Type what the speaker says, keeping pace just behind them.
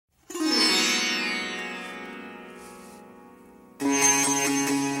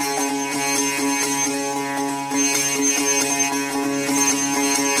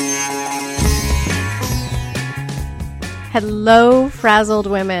Hello, frazzled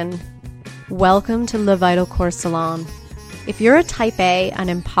women. Welcome to Le Vital Corps Salon. If you're a type A, an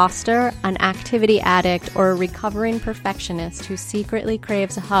imposter, an activity addict, or a recovering perfectionist who secretly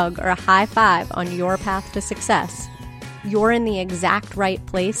craves a hug or a high five on your path to success, you're in the exact right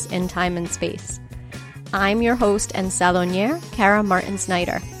place in time and space. I'm your host and salonière, Cara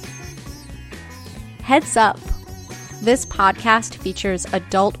Martin-Snyder. Heads up! This podcast features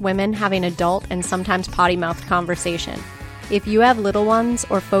adult women having adult and sometimes potty-mouthed conversation. If you have little ones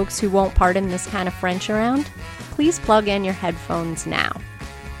or folks who won't pardon this kind of French around, please plug in your headphones now.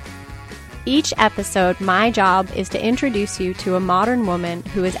 Each episode, my job is to introduce you to a modern woman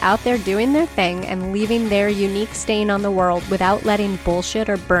who is out there doing their thing and leaving their unique stain on the world without letting bullshit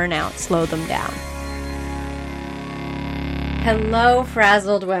or burnout slow them down. Hello,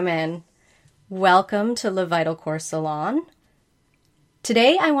 frazzled women. Welcome to Le Vital Corps Salon.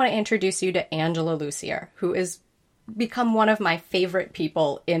 Today, I want to introduce you to Angela Lussier, who is become one of my favorite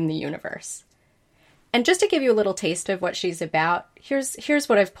people in the universe. And just to give you a little taste of what she's about, here's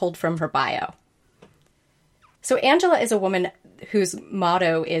what I've pulled from her bio. So Angela is a woman whose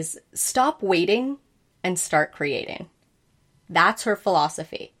motto is stop waiting and start creating. That's her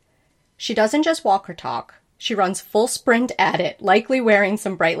philosophy. She doesn't just walk or talk. She runs full sprint at it, likely wearing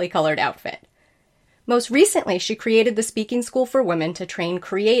some brightly colored outfit. Most recently, she created the speaking school for women to train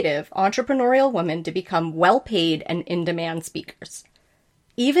creative, entrepreneurial women to become well-paid and in-demand speakers.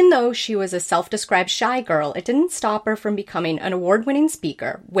 Even though she was a self-described shy girl, it didn't stop her from becoming an award-winning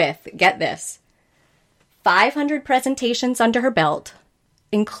speaker with, get this, 500 presentations under her belt,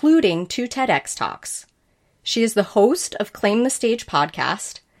 including 2 TEDx talks. She is the host of Claim the Stage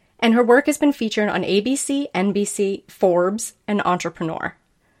podcast, and her work has been featured on ABC, NBC, Forbes, and Entrepreneur.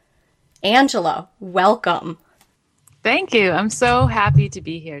 Angela, welcome. Thank you. I'm so happy to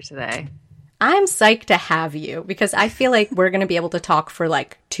be here today. I'm psyched to have you because I feel like we're going to be able to talk for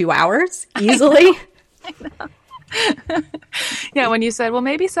like 2 hours easily. I know. Yeah, when you said, well,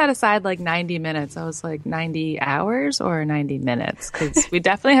 maybe set aside like 90 minutes, I was like 90 hours or 90 minutes? Because we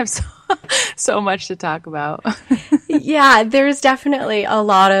definitely have so much to talk about. Yeah, there's definitely a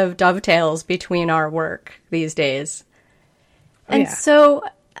lot of dovetails between our work these days. And so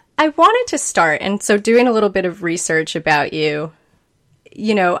I wanted to start, and so doing a little bit of research about you,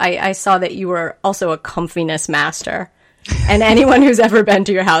 you know, I saw that you were also a comfiness master, and anyone who's ever been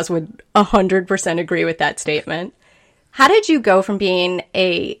to your house would 100% agree with that statement. How did you go from being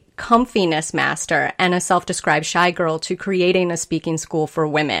a comfiness master and a self-described shy girl to creating a speaking school for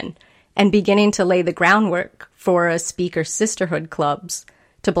women and beginning to lay the groundwork for a speaker sisterhood clubs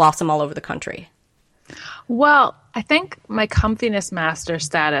to blossom all over the country? Well, I think my comfiness master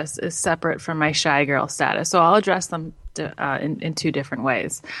status is separate from my shy girl status, so I'll address them in 2 different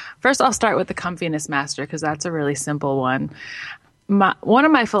ways. First, I'll start with the comfiness master because that's a really simple one. One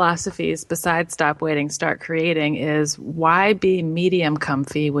of my philosophies, besides stop waiting, start creating, is why be medium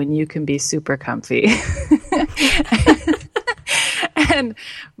comfy when you can be super comfy? And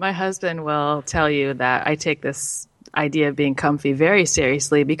my husband will tell you that I take this idea of being comfy very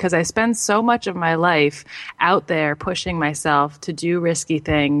seriously because I spend so much of my life out there pushing myself to do risky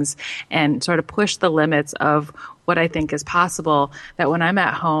things and sort of push the limits of what I think is possible that when I'm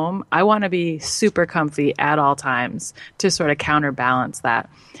at home, I want to be super comfy at all times to sort of counterbalance that.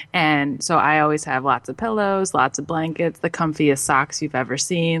 And so I always have lots of pillows, lots of blankets, the comfiest socks you've ever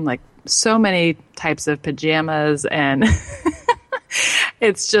seen, like so many types of pajamas. And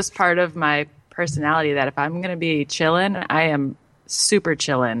it's just part of my personality that if I'm going to be chillin', I am super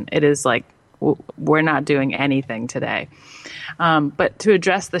chillin'. It is like, we're not doing anything today. But to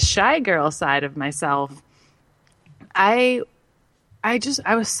address the shy girl side of myself, I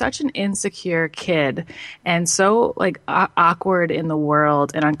was such an insecure kid and so like awkward in the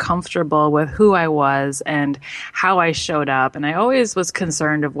world and uncomfortable with who I was and how I showed up. And I always was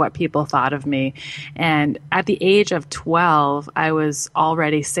concerned of what people thought of me. And at the age of 12, I was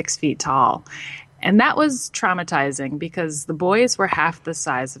already 6 feet tall. And that was traumatizing because the boys were half the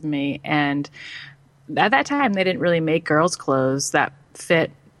size of me. And at that time, they didn't really make girls' clothes that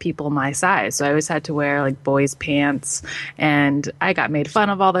fit people my size. So I always had to wear like boys' pants, and I got made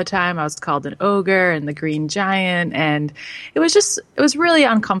fun of all the time. I was called an ogre and the green giant. And it was really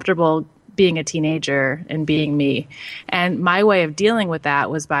uncomfortable being a teenager and being me. And my way of dealing with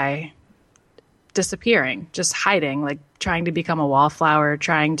that was by disappearing, just hiding, like trying to become a wallflower,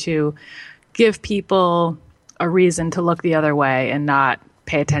 trying to give people a reason to look the other way and not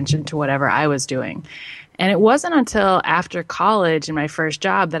pay attention to whatever I was doing. And it wasn't until after college and my first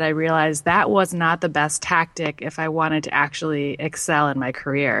job that I realized that was not the best tactic if I wanted to actually excel in my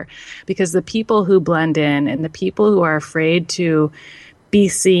career. Because the people who blend in and the people who are afraid to be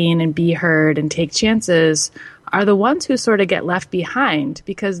seen and be heard and take chances are the ones who sort of get left behind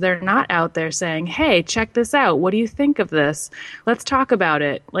because they're not out there saying, hey, check this out. What do you think of this? Let's talk about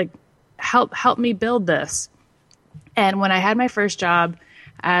it. Like, help me build this. And when I had my first job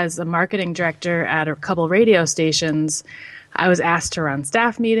as a marketing director at a couple radio stations, I was asked to run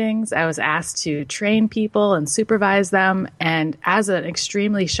staff meetings. I was asked to train people and supervise them. And as an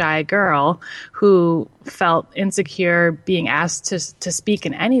extremely shy girl who felt insecure being asked to speak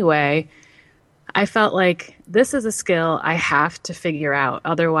in any way, I felt like this is a skill I have to figure out.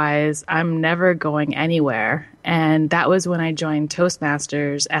 Otherwise, I'm never going anywhere. And that was when I joined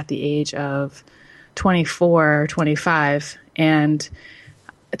Toastmasters at the age of 24, 25. And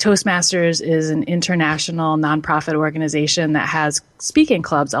Toastmasters is an international nonprofit organization that has speaking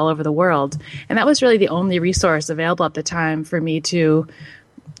clubs all over the world. And that was really the only resource available at the time for me to,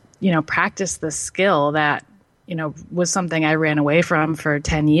 practice the skill that, was something I ran away from for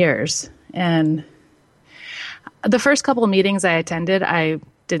 10 years. And the first couple of meetings I attended, I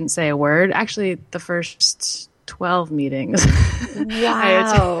didn't say a word. Actually, the first 12 meetings.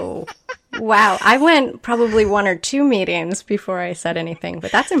 Wow. Wow. I went probably 1 or 2 meetings before I said anything,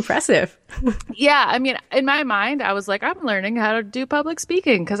 but that's impressive. Yeah. I mean, in my mind, I was like, I'm learning how to do public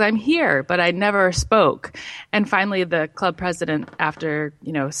speaking because I'm here, but I never spoke. And finally, the club president, after,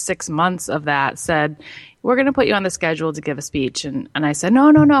 6 months of that, said, we're going to put you on the schedule to give a speech. And I said, no,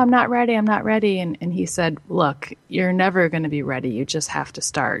 I'm not ready. I'm not ready. And he said, look, you're never going to be ready. You just have to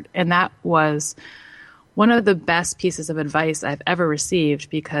start. And that was one of the best pieces of advice I've ever received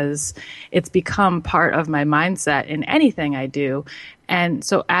because it's become part of my mindset in anything I do. And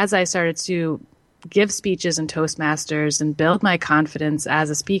so as I started to give speeches in Toastmasters and build my confidence as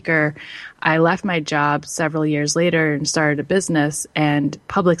a speaker, I left my job several years later and started a business, and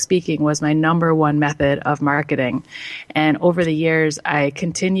public speaking was my number one method of marketing. And over the years, I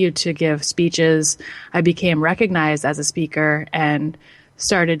continued to give speeches. I became recognized as a speaker and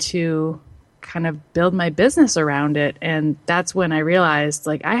started to kind of build my business around it. And that's when I realized,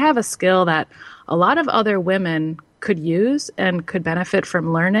 like, I have a skill that a lot of other women could use and could benefit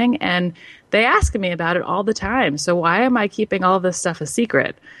from learning. And they ask me about it all the time. So why am I keeping all of this stuff a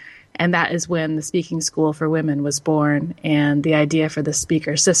secret? And that is when the Speaking School for Women was born, and the idea for the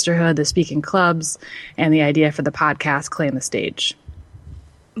Speaker Sisterhood, the speaking clubs, and the idea for the podcast Claim the Stage.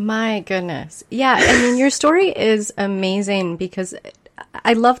 My goodness. Yeah, I mean, your story is amazing because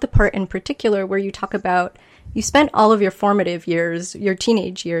I love the part in particular where you talk about you spent all of your formative years, your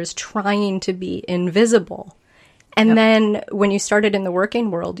teenage years, trying to be invisible. And then when you started in the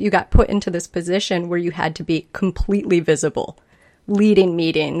working world, you got put into this position where you had to be completely visible, leading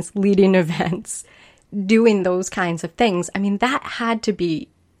meetings, leading events, doing those kinds of things. I mean, that had to be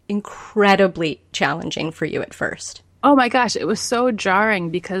incredibly challenging for you at first. Oh my gosh, it was so jarring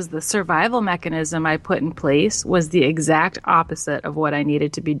because the survival mechanism I put in place was the exact opposite of what I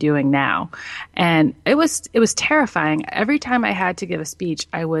needed to be doing now. And it was terrifying. Every time I had to give a speech,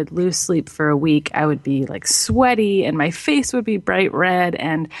 I would lose sleep for a week. I would be like sweaty and my face would be bright red,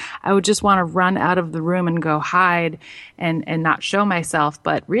 and I would just want to run out of the room and go hide and not show myself.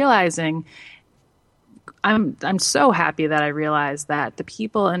 But realizing I'm so happy that I realized that the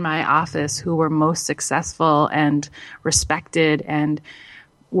people in my office who were most successful and respected and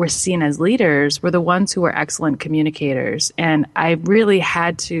were seen as leaders were the ones who were excellent communicators. And I really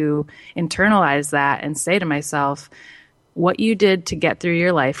had to internalize that and say to myself, what you did to get through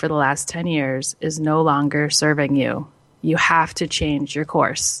your life for the last 10 years is no longer serving you. You have to change your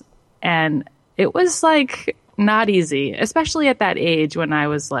course. And it was like not easy, especially at that age when I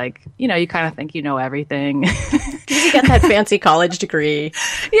was like, you kind of think you know everything. You got that fancy college degree.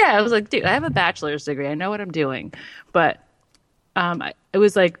 Yeah, I was like, dude, I have a bachelor's degree. I know what I'm doing. But it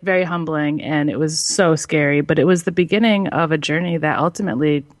was like very humbling and it was so scary. But it was the beginning of a journey that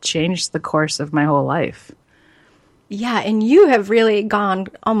ultimately changed the course of my whole life. Yeah, and you have really gone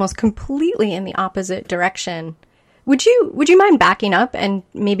almost completely in the opposite direction. Would you mind backing up and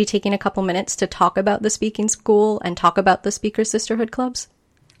maybe taking a couple minutes to talk about the speaking school and talk about the Speaker Sisterhood clubs?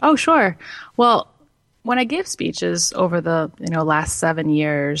 Oh, sure. Well, when I give speeches over the last 7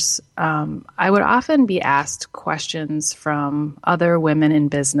 years, I would often be asked questions from other women in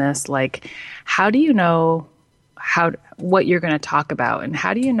business, like, how do you know what you're going to talk about, and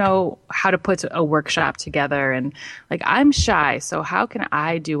how do you know how to put a workshop together? And like, I'm shy, so how can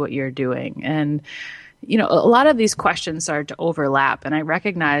I do what you're doing? And a lot of these questions started to overlap. And I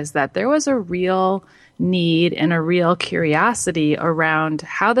recognized that there was a real need and a real curiosity around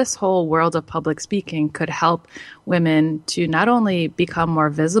how this whole world of public speaking could help women to not only become more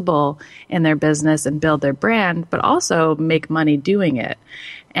visible in their business and build their brand, but also make money doing it.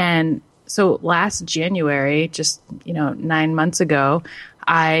 And so last January, just 9 months ago,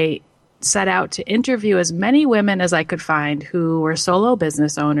 I set out to interview as many women as I could find who were solo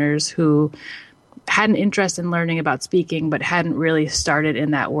business owners who had an interest in learning about speaking, but hadn't really started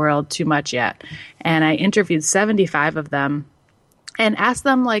in that world too much yet. And I interviewed 75 of them and asked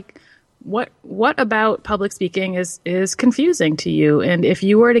them, like, what about public speaking is confusing to you? And if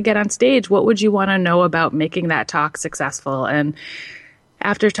you were to get on stage, what would you want to know about making that talk successful? And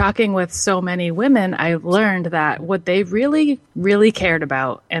after talking with so many women, I learned that what they really, really cared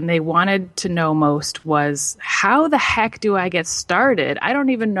about and they wanted to know most was, how the heck do I get started? I don't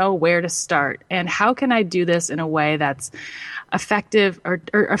even know where to start. And how can I do this in a way that's effective or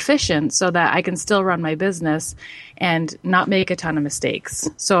efficient so that I can still run my business and not make a ton of mistakes?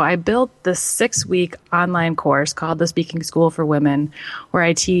 So I built this 6-week online course called the Speaking School for Women, where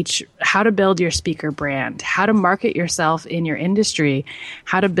I teach how to build your speaker brand, how to market yourself in your industry,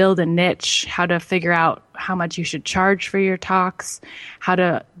 how to build a niche, how to figure out how much you should charge for your talks, how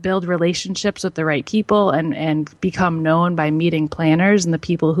to build relationships with the right people and become known by meeting planners and the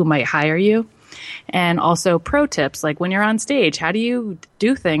people who might hire you. And also pro tips, like when you're on stage, how do you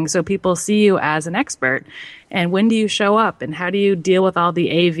do things so people see you as an expert? And when do you show up? And how do you deal with all the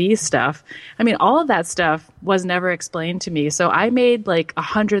AV stuff? I mean, all of that stuff was never explained to me. So I made like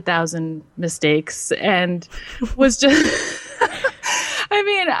 100,000 mistakes and was just, I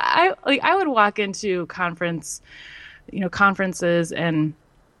mean, I would walk into conferences and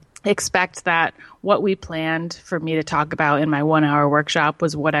expect that what we planned for me to talk about in my 1-hour workshop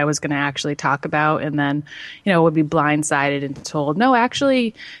was what I was going to actually talk about. And then, would be blindsided and told, no,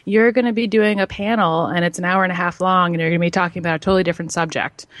 actually, you're going to be doing a panel and it's an hour and a half long and you're going to be talking about a totally different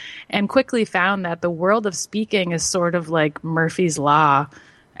subject. And quickly found that the world of speaking is sort of like Murphy's Law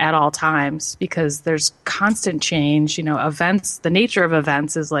at all times, because there's constant change. Events, the nature of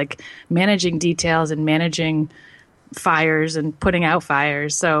events is like managing details and managing fires and putting out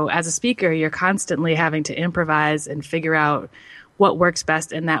fires. So as a speaker, you're constantly having to improvise and figure out what works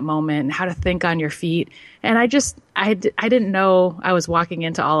best in that moment and how to think on your feet. And I didn't know I was walking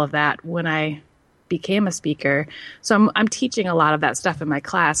into all of that when I became a speaker. So I'm teaching a lot of that stuff in my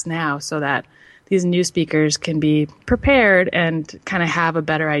class now so that these new speakers can be prepared and kind of have a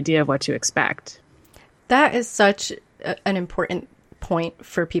better idea of what to expect. That is such an important point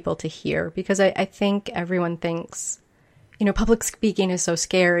for people to hear, because I think everyone thinks, public speaking is so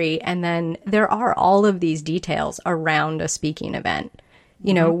scary. And then there are all of these details around a speaking event.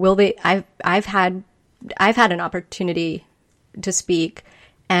 I've had an opportunity to speak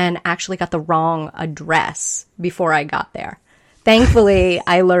and actually got the wrong address before I got there. Thankfully,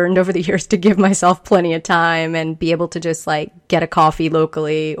 I learned over the years to give myself plenty of time and be able to just get a coffee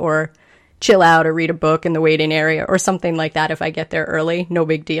locally or chill out or read a book in the waiting area or something like that. If I get there early, no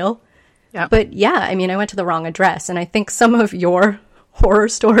big deal. Yeah. But yeah, I went to the wrong address. And I think some of your horror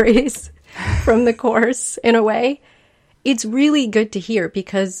stories from the course, in a way, it's really good to hear,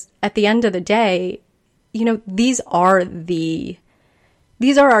 because at the end of the day, these are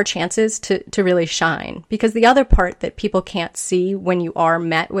our chances to really shine. Because the other part that people can't see when you are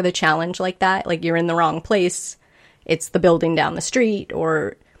met with a challenge like that, like you're in the wrong place, it's the building down the street,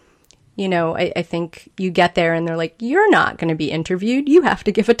 or I think you get there and they're like, you're not going to be interviewed. You have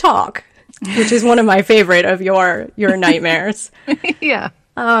to give a talk, which is one of my favorite of your nightmares. Yeah.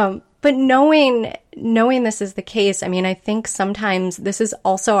 But knowing this is the case, I think sometimes this is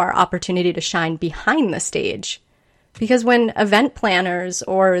also our opportunity to shine behind the stage. Because when event planners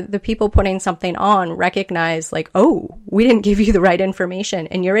or the people putting something on recognize we didn't give you the right information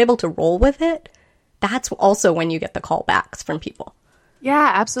and you're able to roll with it, that's also when you get the callbacks from people.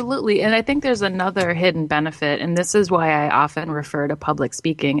 Yeah, absolutely. And I think there's another hidden benefit, and this is why I often refer to public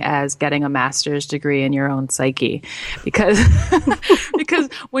speaking as getting a master's degree in your own psyche. Because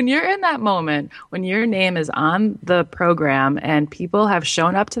when you're in that moment, when your name is on the program and people have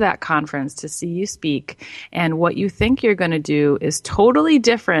shown up to that conference to see you speak, and what you think you're going to do is totally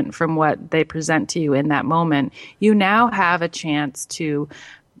different from what they present to you in that moment, you now have a chance to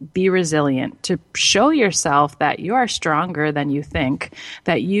be resilient, to show yourself that you are stronger than you think,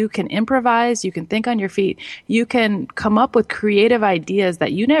 that you can improvise, you can think on your feet, you can come up with creative ideas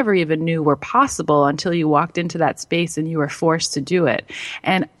that you never even knew were possible until you walked into that space and you were forced to do it.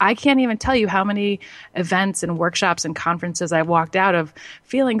 And I can't even tell you how many events and workshops and conferences I walked out of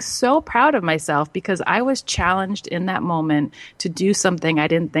feeling so proud of myself because I was challenged in that moment to do something I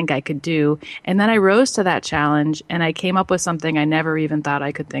didn't think I could do. And then I rose to that challenge and I came up with something I never even thought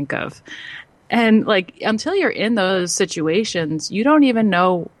I could think of. And like, until you're in those situations, you don't even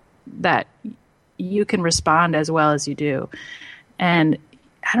know that you can respond as well as you do. And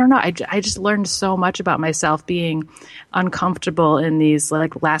I don't know, I just learned so much about myself being uncomfortable in these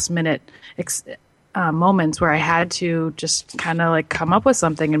like last minute moments where I had to just kind of like come up with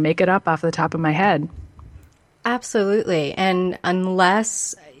something and make it up off the top of my head. Absolutely. And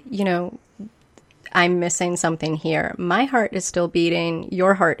unless, I'm missing something here, my heart is still beating,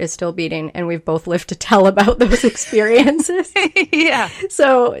 your heart is still beating, and we've both lived to tell about those experiences. Yeah.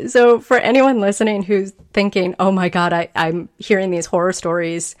 So for anyone listening who's thinking, oh my God, I'm hearing these horror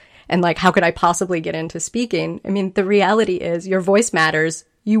stories and like, how could I possibly get into speaking? I mean, the reality is your voice matters.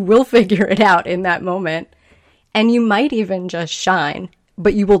 You will figure it out in that moment. And you might even just shine,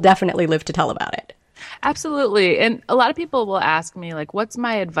 but you will definitely live to tell about it. Absolutely. And a lot of people will ask me, like, what's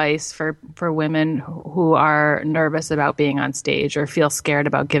my advice for women who are nervous about being on stage or feel scared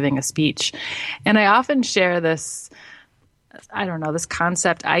about giving a speech? And I often share this, this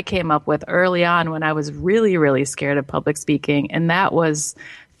concept I came up with early on when I was really, really scared of public speaking. And that was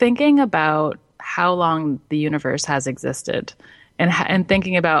thinking about how long the universe has existed. And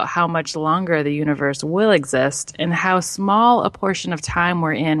thinking about how much longer the universe will exist and how small a portion of time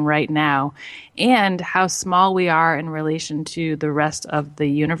we're in right now and how small we are in relation to the rest of the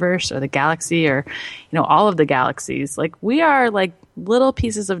universe or the galaxy or, all of the galaxies. Like we are like little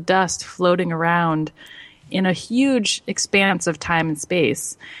pieces of dust floating around in a huge expanse of time and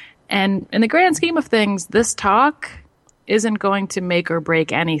space. And in the grand scheme of things, this talk isn't going to make or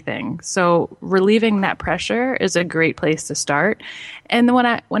break anything. So relieving that pressure is a great place to start. And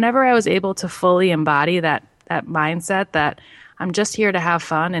whenever I was able to fully embody that mindset that I'm just here to have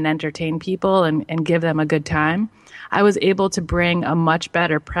fun and entertain people and give them a good time, I was able to bring a much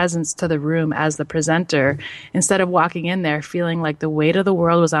better presence to the room as the presenter instead of walking in there feeling like the weight of the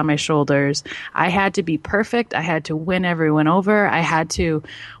world was on my shoulders. I had to be perfect. I had to win everyone over. I had to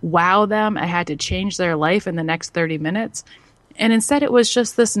wow them. I had to change their life in the next 30 minutes. And instead, it was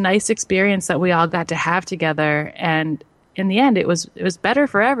just this nice experience that we all got to have together. And in the end, it was better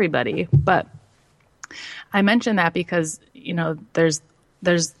for everybody. But I mention that because,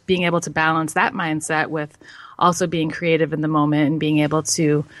 there's being able to balance that mindset with also being creative in the moment and being able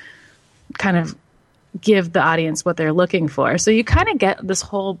to kind of give the audience what they're looking for. So you kind of get this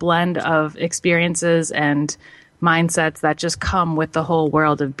whole blend of experiences and mindsets that just come with the whole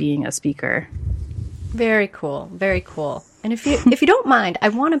world of being a speaker. Very cool. Very cool. And if you don't mind, I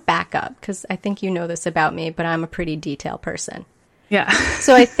want to back up because I think you know this about me, but I'm a pretty detailed person. Yeah.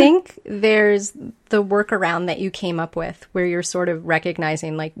 So I think there's the workaround that you came up with where you're sort of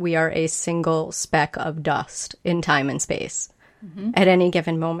recognizing like we are a single speck of dust in time and space at any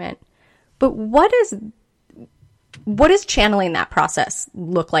given moment. But what does channeling that process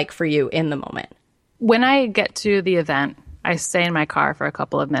look like for you in the moment? When I get to the event, I stay in my car for a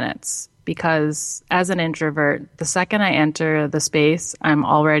couple of minutes because as an introvert, the second I enter the space, I'm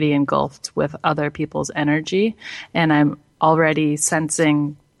already engulfed with other people's energy and I'm already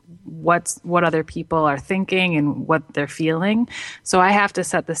sensing what other people are thinking and what they're feeling. So I have to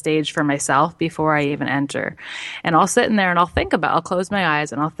set the stage for myself before I even enter. And I'll sit in there and I'll close my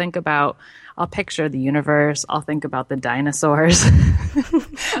eyes and I'll picture the universe. I'll think about the dinosaurs.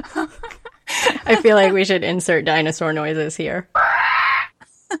 I feel like we should insert dinosaur noises here.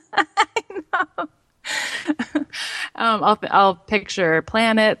 I know. I'll picture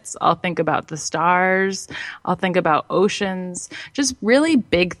planets. I'll think about the stars. I'll think about oceans, just really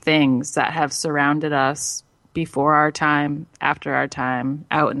big things that have surrounded us before our time, after our time,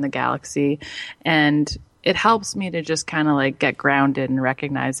 out in the galaxy. And it helps me to just kind of like get grounded and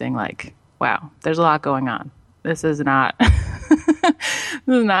recognizing like, wow, there's a lot going on. This is not, this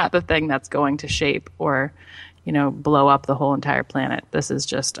is not the thing that's going to shape or, blow up the whole entire planet. This is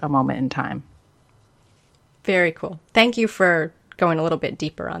just a moment in time. Very cool. Thank you for going a little bit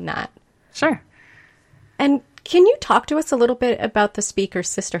deeper on that. Sure. And can you talk to us a little bit about the Speaker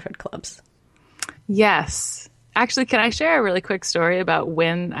Sisterhood Clubs? Yes. Actually, can I share a really quick story about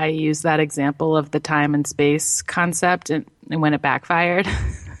when I used that example of the time and space concept and when it backfired?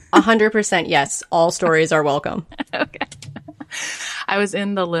 100% yes. All stories are welcome. Okay. I was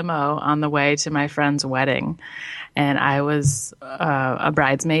in the limo on the way to my friend's wedding, and I was a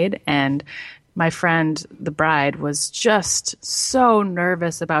bridesmaid, and my friend, the bride, was just so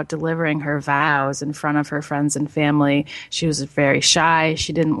nervous about delivering her vows in front of her friends and family. She was very shy.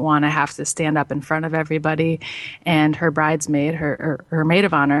 She didn't want to have to stand up in front of everybody. And her bridesmaid, her maid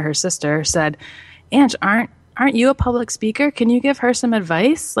of honor, her sister, said, "Ange, aren't you a public speaker? Can you give her some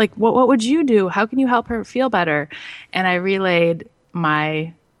advice? Like, what would you do? How can you help her feel better?" And I relayed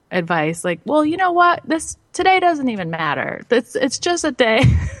my advice, like, well, you know what? Today doesn't even matter. It's just a day.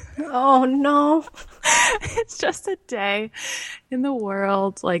 Oh, no. It's just a day in the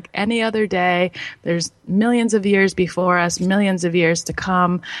world like any other day. There's millions of years before us, millions of years to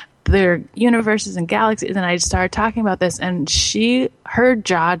come. There are universes and galaxies. And I started talking about this, and her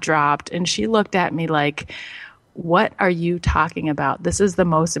jaw dropped, and she looked at me like, "What are you talking about? This is the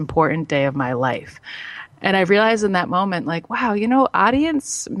most important day of my life." And I realized in that moment, like, wow,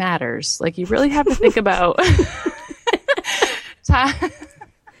 audience matters. Like, you really have to think about you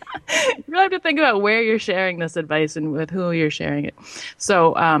really have to think about where you're sharing this advice and with who you're sharing it.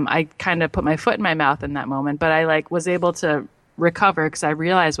 So I kind of put my foot in my mouth in that moment, but I was able to recover because I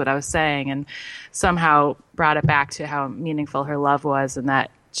realized what I was saying and somehow brought it back to how meaningful her love was and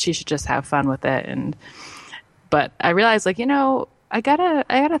that she should just have fun with it. But I realized, I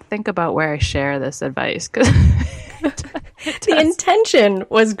gotta think about where I share this advice because the intention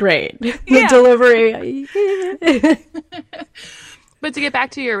was great. The delivery. But to get back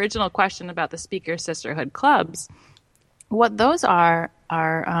to your original question about the Speaker Sisterhood clubs, what those are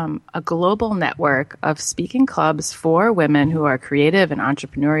a global network of speaking clubs for women who are creative and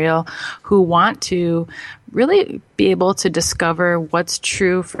entrepreneurial, who want to really be able to discover what's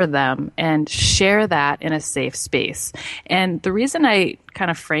true for them and share that in a safe space. And the reason I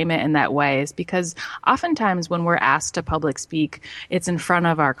kind of frame it in that way is because oftentimes when we're asked to public speak, it's in front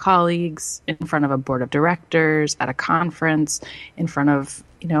of our colleagues, in front of a board of directors, at a conference, in front of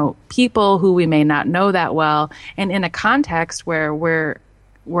people who we may not know that well, and in a context where we're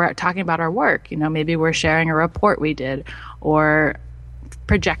talking about our work. Maybe we're sharing a report we did, or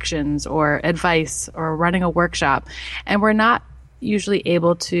projections, or advice, or running a workshop, and we're not usually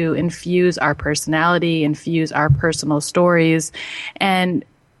able to infuse our personality, infuse our personal stories. And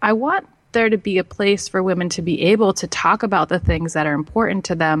I want there to be a place for women to be able to talk about the things that are important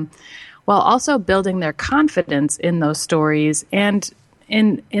to them, while also building their confidence in those stories and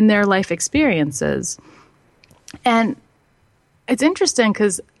in their life experiences. And it's interesting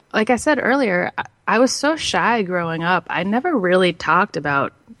because, like I said earlier, I was so shy growing up. I never really talked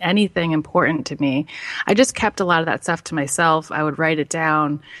about anything important to me. I just kept a lot of that stuff to myself. I would write it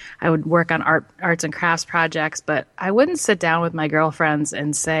down. I would work on arts and crafts projects, but I wouldn't sit down with my girlfriends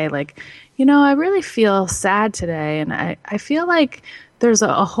and say, I really feel sad today, and I feel like there's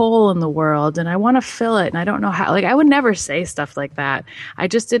a hole in the world and I want to fill it and I don't know how. I would never say stuff like that. I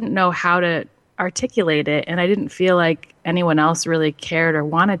just didn't know how to articulate it, and I didn't feel like anyone else really cared or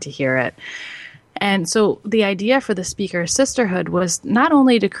wanted to hear it. And so the idea for the Speaker Sisterhood was not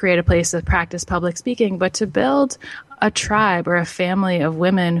only to create a place to practice public speaking, but to build a tribe or a family of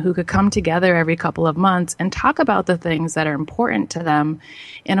women who could come together every couple of months and talk about the things that are important to them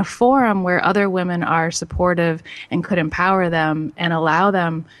in a forum where other women are supportive and could empower them and allow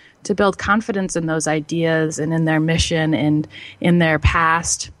them to build confidence in those ideas and in their mission and in their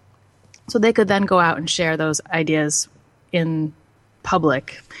past, so they could then go out and share those ideas in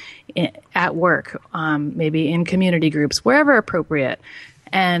public, at work, maybe in community groups, wherever appropriate.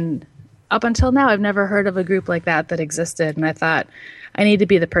 And up until now, I've never heard of a group like that existed. And I thought, I need to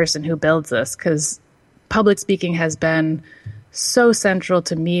be the person who builds this, because public speaking has been so central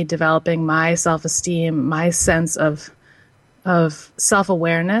to me developing my self-esteem, my sense of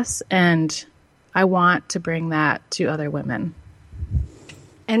self-awareness, and I want to bring that to other women.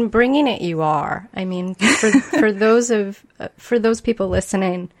 And bringing it, you are. I mean, for those people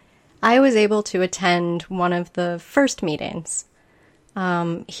listening, I was able to attend one of the first meetings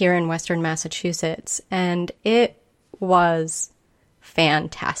here in Western Massachusetts, and it was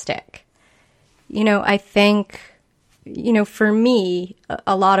fantastic. I think, for me,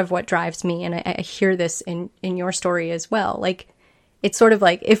 a lot of what drives me, and I hear this in your story as well, it's sort of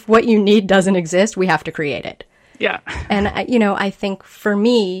like, if what you need doesn't exist, we have to create it. Yeah. And, I think for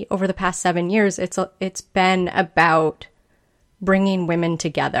me, over the past 7 years, it's been about bringing women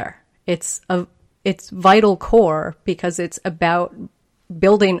together. It's vital core, because it's about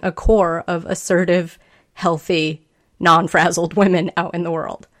building a core of assertive, healthy, non-frazzled women out in the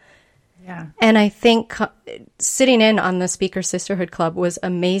world. Yeah. And I think sitting in on the Speaker Sisterhood Club was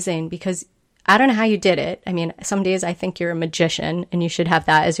amazing, because I don't know how you did it. I mean, some days I think you're a magician and you should have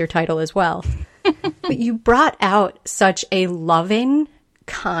that as your title as well. But you brought out such a loving,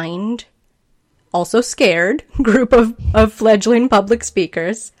 kind, also scared group of fledgling public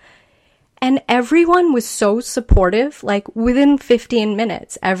speakers. And everyone was so supportive. Like within 15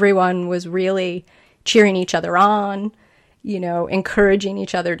 minutes, everyone was really cheering each other on, you know, encouraging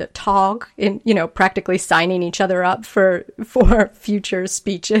each other to talk and, you know, practically signing each other up for future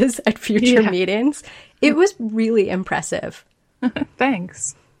speeches at future meetings. It was really impressive.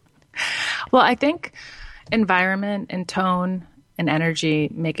 Thanks. Well, I think environment and tone and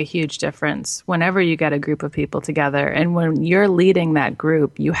energy make a huge difference whenever you get a group of people together. And when you're leading that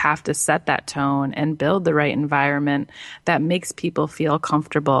group, you have to set that tone and build the right environment that makes people feel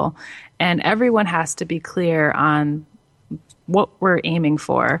comfortable. And everyone has to be clear on what we're aiming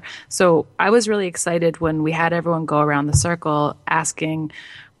for. So I was really excited when we had everyone go around the circle asking,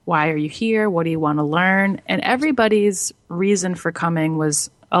 why are you here? What do you want to learn? And everybody's reason for coming was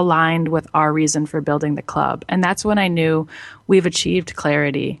aligned with our reason for building the club. And that's when I knew we've achieved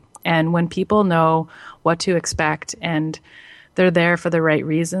clarity. And when people know what to expect and they're there for the right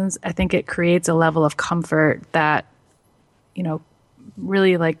reasons, I think it creates a level of comfort that, you know,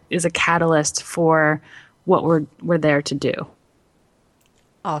 really like is a catalyst for what we're there to do.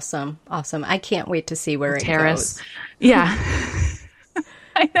 Awesome. Awesome. I can't wait to see where it goes. Yeah.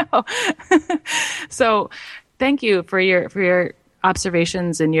 I know. So thank you for your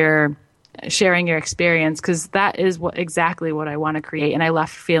observations and your sharing your experience, because that is exactly what I want to create. And I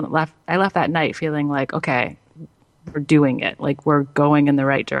left that night feeling like, okay, we're doing it. Like we're going in the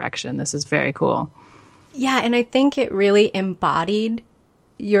right direction. This is very cool. Yeah, and I think it really embodied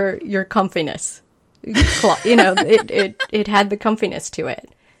your comfiness. You know, it had the comfiness to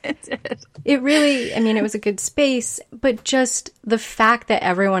it. It did. It really, I mean, it was a good space, but just the fact that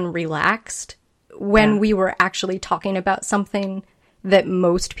everyone relaxed when we were actually talking about something that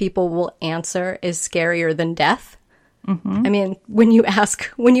most people will answer is scarier than death. Mm-hmm. I mean, when you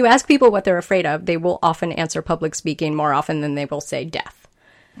ask people what they're afraid of, they will often answer public speaking more often than they will say death.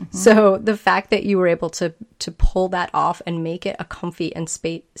 Mm-hmm. So the fact that you were able to pull that off and make it a comfy and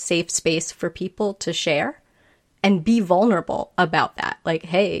safe space for people to share and be vulnerable about that. Like,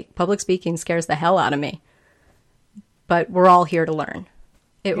 hey, public speaking scares the hell out of me, but we're all here to learn.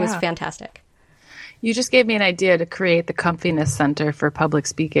 It was fantastic. You just gave me an idea to create the Comfiness Center for public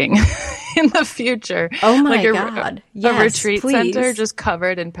speaking in the future. Oh my God. Yes, a retreat please. center just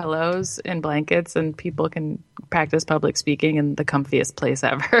covered in pillows and blankets, and people can practice public speaking in the comfiest place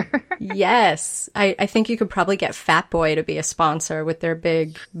ever. Yes. I think you could probably get Fat Boy to be a sponsor with their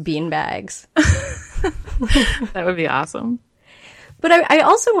big bean bags. That would be awesome. But I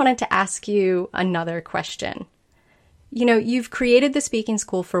also wanted to ask you another question. You know, you've created the speaking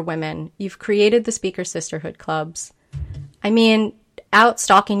school for women. You've created the speaker sisterhood clubs. I mean, out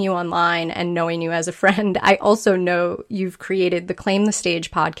stalking you online and knowing you as a friend, I also know you've created the Claim the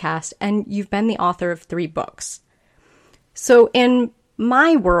Stage podcast, and you've been the author of 3 books. So in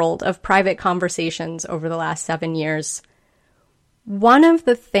my world of private conversations over the last 7 years, one of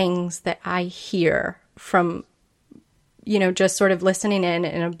the things that I hear from, you know, just sort of listening in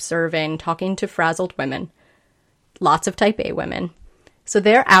and observing, talking to frazzled women, lots of type A women. So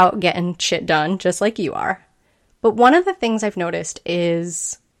they're out getting shit done, just like you are. But one of the things I've noticed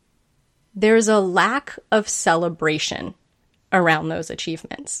is there's a lack of celebration around those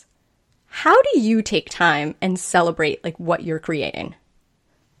achievements. How do you take time and celebrate like what you're creating?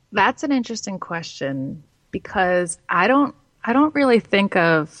 That's an interesting question, because I don't really think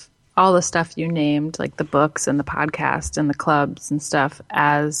of all the stuff you named, like the books and the podcast and the clubs and stuff,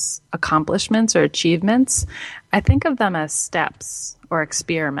 as accomplishments or achievements. I think of them as steps or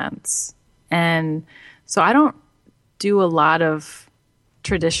experiments. And so I don't do a lot of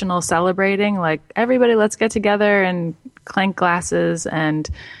traditional celebrating, like everybody let's get together and clank glasses and,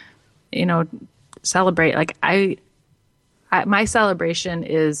 you know, celebrate. Like my celebration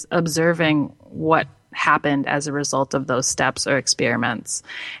is observing what happened as a result of those steps or experiments,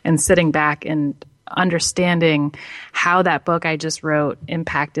 and sitting back and understanding how that book I just wrote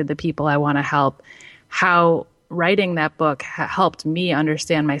impacted the people I want to help, how writing that book helped me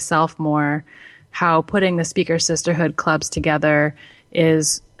understand myself more, how putting the Speaker Sisterhood clubs together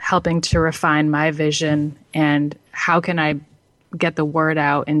is helping to refine my vision, and how can I get the word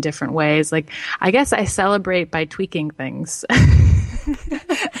out in different ways. Like, I guess I celebrate by tweaking things.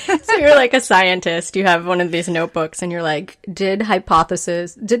 So you're like a scientist. You have one of these notebooks and you're like, did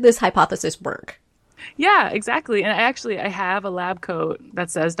this hypothesis work? Yeah, exactly. And I have a lab coat that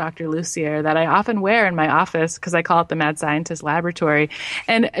says Dr. Lussier that I often wear in my office because I call it the Mad Scientist Laboratory.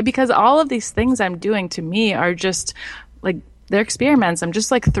 And because all of these things I'm doing to me are just like they're experiments. I'm just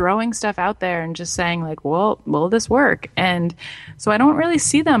like throwing stuff out there and just saying like, well, will this work? And so I don't really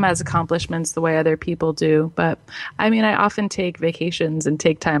see them as accomplishments the way other people do. But I mean, I often take vacations and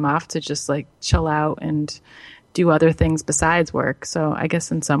take time off to just like chill out and do other things besides work. So I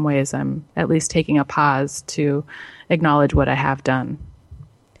guess in some ways I'm at least taking a pause to acknowledge what I have done.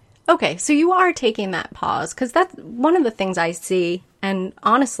 Okay, so you are taking that pause because that's one of the things I see, and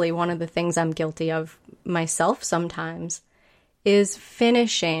honestly, one of the things I'm guilty of myself sometimes is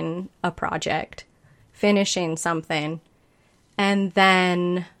finishing a project, finishing something, and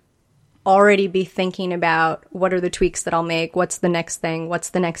then already be thinking about what are the tweaks that I'll make, what's the next thing, what's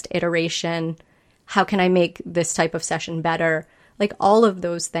the next iteration, how can I make this type of session better, like all of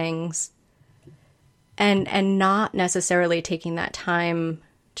those things, and not necessarily taking that time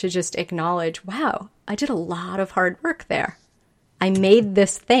to just acknowledge, wow, I did a lot of hard work there. I made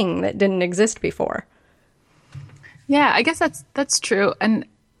this thing that didn't exist before. Yeah, I guess that's true. And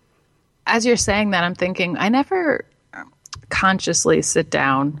as you're saying that, I'm thinking I never consciously sit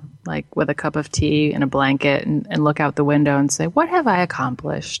down like with a cup of tea and a blanket and look out the window and say, what have I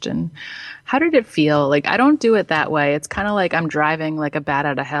accomplished? And how did it feel? Like, I don't do it that way. It's kind of like I'm driving like a bat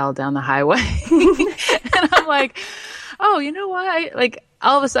out of hell down the highway. And I'm like, oh, you know what? Like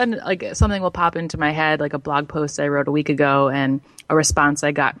all of a sudden, like something will pop into my head, like a blog post I wrote a week ago and a response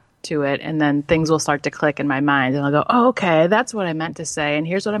I got to it. And then things will start to click in my mind and I'll go, oh, okay, that's what I meant to say. And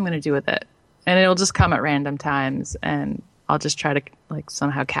here's what I'm going to do with it. And it'll just come at random times. And I'll just try to like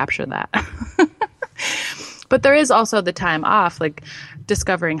somehow capture that. But there is also the time off. Like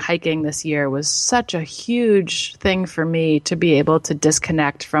discovering hiking this year was such a huge thing for me to be able to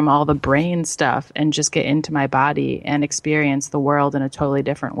disconnect from all the brain stuff and just get into my body and experience the world in a totally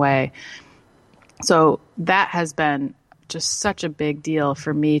different way. So that has been just such a big deal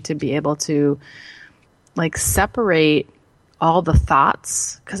for me to be able to like separate all the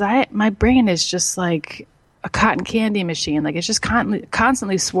thoughts, because my brain is just like a cotton candy machine. Like it's just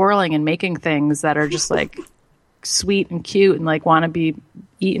constantly swirling and making things that are just like sweet and cute and like want to be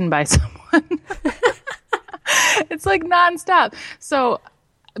eaten by someone. It's like nonstop. So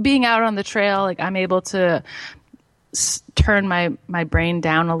being out on the trail, like I'm able to turn my brain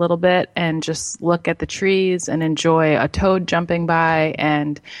down a little bit and just look at the trees and enjoy a toad jumping by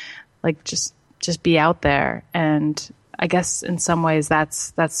and like just be out there. And I guess in some ways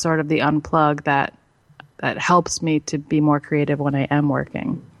that's sort of the unplug that helps me to be more creative when I am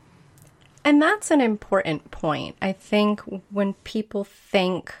working. And that's an important point. I think when people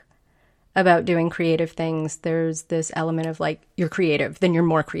think about doing creative things, there's this element of like, you're creative, then you're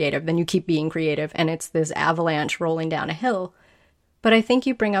more creative, then you keep being creative, and it's this avalanche rolling down a hill. But I think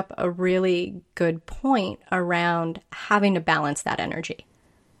you bring up a really good point around having to balance that energy.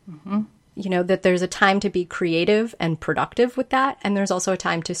 Mm-hmm. You know, that there's a time to be creative and productive with that, and there's also a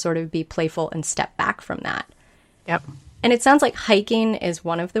time to sort of be playful and step back from that. Yep. And it sounds like hiking is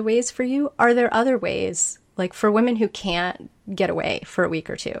one of the ways for you. Are there other ways, like for women who can't get away for a week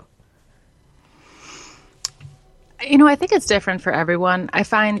or two? You know, I think it's different for everyone. I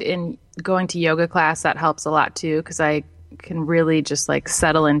find in going to yoga class, that helps a lot too, because I can really just like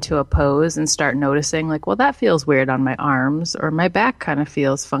settle into a pose and start noticing like, well, that feels weird on my arms, or my back kind of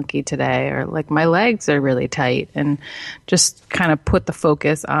feels funky today, or like my legs are really tight, and just kind of put the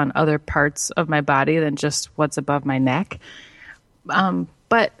focus on other parts of my body than just what's above my neck.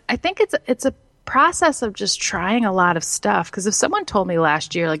 But I think it's a process of just trying a lot of stuff. Because if someone told me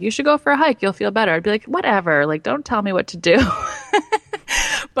last year, like, you should go for a hike, you'll feel better, I'd be like, whatever, like, don't tell me what to do.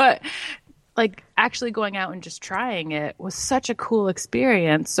 But like actually going out and just trying it was such a cool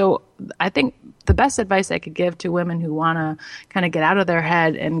experience. So I think the best advice I could give to women who want to kind of get out of their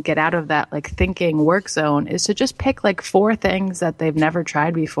head and get out of that like thinking work zone is to just pick like 4 things that they've never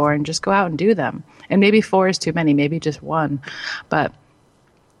tried before and just go out and do them. And maybe 4 is too many, maybe just 1. But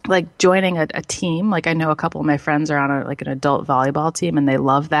like joining a team, like I know a couple of my friends are on an adult volleyball team, and they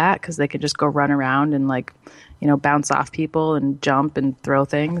love that because they can just go run around and like, you know, bounce off people and jump and throw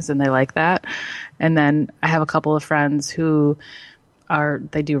things, and they like that. And then I have a couple of friends who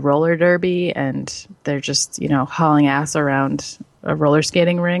they do roller derby, and they're just, you know, hauling ass around a roller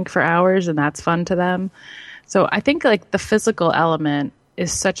skating rink for hours, and that's fun to them. So I think like the physical element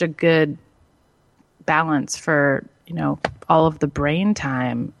is such a good balance for, you know, all of the brain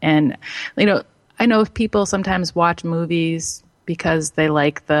time. And, you know, I know people sometimes watch movies because they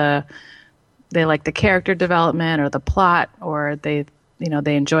like the character development or the plot, or they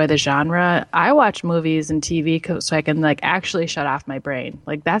they enjoy the genre. I watch movies and TV so I can like actually shut off my brain.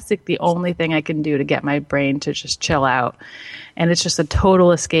 Like that's like the only thing I can do to get my brain to just chill out. And it's just a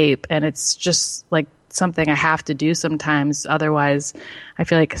total escape. And it's just like something I have to do sometimes. Otherwise, I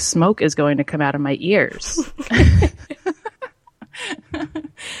feel like smoke is going to come out of my ears.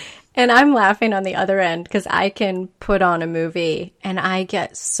 And I'm laughing on the other end because I can put on a movie and I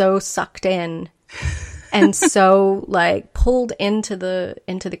get so sucked in and so like pulled into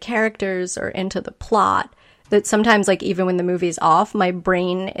the characters or into the plot that sometimes, like, even when the movie's off, my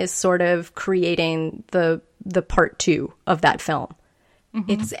brain is sort of creating the part two of that film.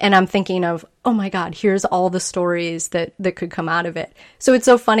 Mm-hmm. And I'm thinking of, oh my God, here's all the stories that could come out of it. So it's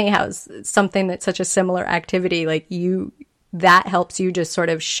so funny how something that's such a similar activity, like that helps you just sort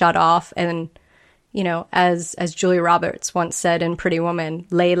of shut off and, as Julia Roberts once said in Pretty Woman,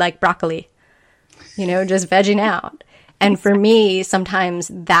 lay like broccoli, just vegging out. And for me,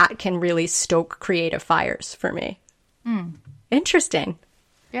 sometimes that can really stoke creative fires for me. Mm. Interesting.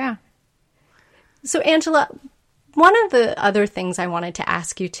 Yeah. So Angela, one of the other things I wanted to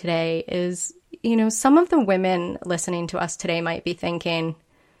ask you today is, some of the women listening to us today might be thinking,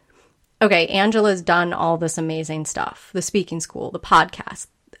 okay, Angela's done all this amazing stuff, the speaking school, the podcast,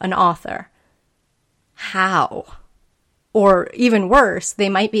 an author. How? Or even worse, they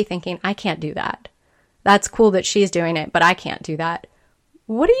might be thinking, I can't do that. That's cool that she's doing it, but I can't do that.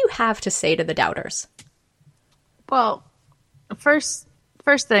 What do you have to say to the doubters? Well, first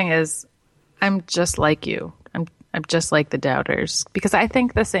thing is, I'm just like you. I'm just like the doubters because I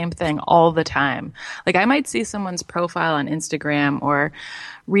think the same thing all the time. Like I might see someone's profile on Instagram or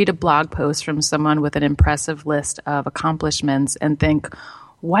read a blog post from someone with an impressive list of accomplishments and think,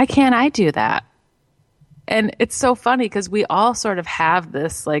 why can't I do that? And it's so funny because we all sort of have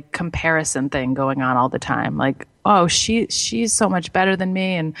this like comparison thing going on all the time. Like, oh, she's so much better than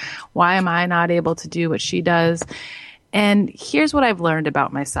me. And why am I not able to do what she does? And here's what I've learned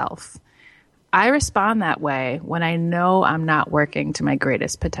about myself. I respond that way when I know I'm not working to my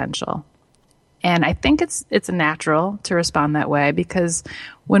greatest potential. And I think it's natural to respond that way because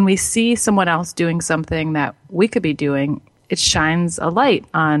when we see someone else doing something that we could be doing, it shines a light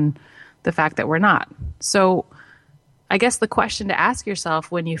on the fact that we're not. So I guess the question to ask yourself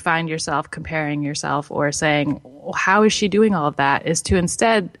when you find yourself comparing yourself or saying, well, how is she doing all of that, is to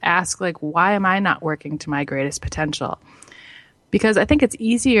instead ask, like, why am I not working to my greatest potential? Because I think it's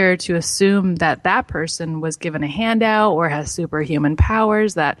easier to assume that that person was given a handout or has superhuman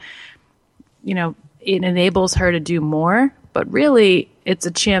powers that, it enables her to do more. But really, it's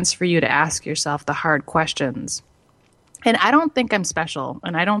a chance for you to ask yourself the hard questions. And I don't think I'm special,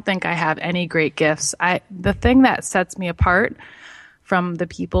 and I don't think I have any great gifts. The thing that sets me apart from the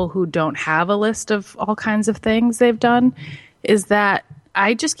people who don't have a list of all kinds of things they've done is that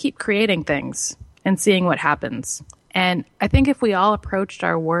I just keep creating things and seeing what happens. And I think if we all approached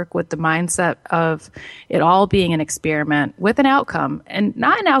our work with the mindset of it all being an experiment with an outcome, and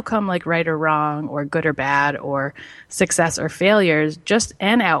not an outcome like right or wrong or good or bad or success or failures, just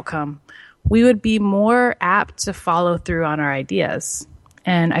an outcome, we would be more apt to follow through on our ideas.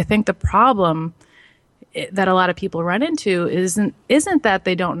 And I think the problem that a lot of people run into isn't that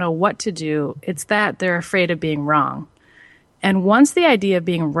they don't know what to do, it's that they're afraid of being wrong. And once the idea of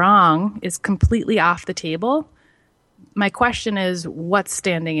being wrong is completely off the table, my question is, what's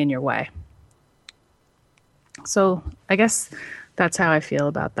standing in your way? So I guess that's how I feel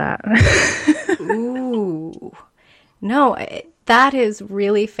about that. Ooh. No, that is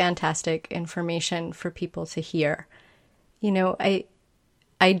really fantastic information for people to hear.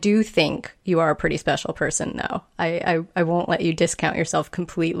 I do think you are a pretty special person, though. I won't let you discount yourself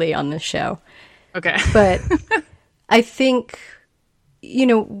completely on this show. Okay. But I think,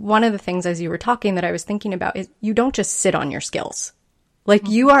 one of the things as you were talking that I was thinking about is you don't just sit on your skills. Like,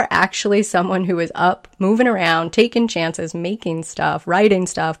 you are actually someone who is up, moving around, taking chances, making stuff, writing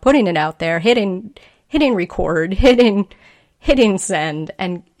stuff, putting it out there, hitting record, hitting send,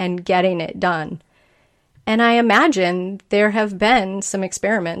 and getting it done. And I imagine there have been some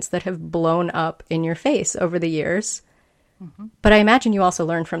experiments that have blown up in your face over the years. Mm-hmm. But I imagine you also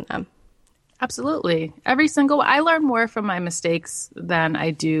learn from them. Absolutely. I learn more from my mistakes than I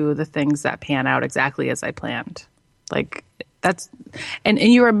do the things that pan out exactly as I planned. Like and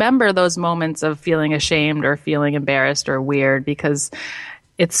you remember those moments of feeling ashamed or feeling embarrassed or weird because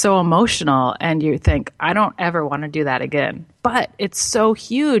it's so emotional and you think, I don't ever want to do that again. But it's so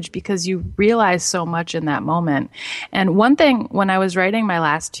huge because you realize so much in that moment. And one thing, when I was writing my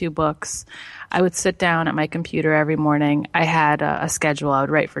last two books, I would sit down at my computer every morning. I had a schedule. I would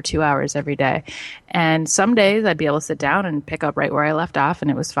write for 2 hours every day. And some days I'd be able to sit down and pick up right where I left off, and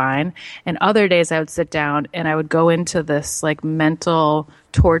it was fine. And other days I would sit down and I would go into this like mental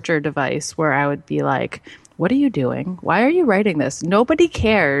torture device where I would be like, what are you doing? Why are you writing this? Nobody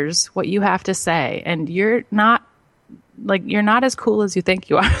cares what you have to say. And you're not as cool as you think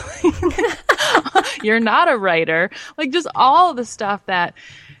you are. You're not a writer. Like just all the stuff that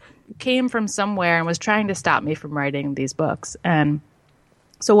came from somewhere and was trying to stop me from writing these books. And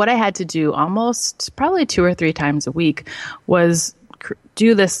so what I had to do almost probably 2 or 3 times a week was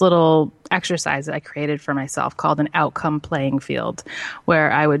do this little exercise that I created for myself called an outcome playing field,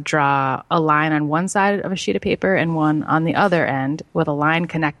 where I would draw a line on one side of a sheet of paper and one on the other end with a line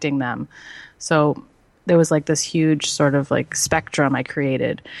connecting them. So there was like this huge sort of like spectrum I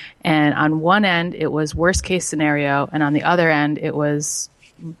created. And on one end, it was worst case scenario. And on the other end, it was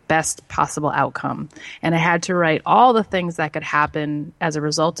best possible outcome. And I had to write all the things that could happen as a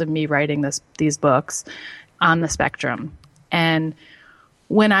result of me writing these books on the spectrum. And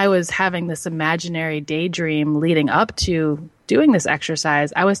when I was having this imaginary daydream leading up to doing this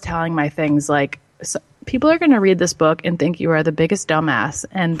exercise, I was telling my things like, people are going to read this book and think you are the biggest dumbass,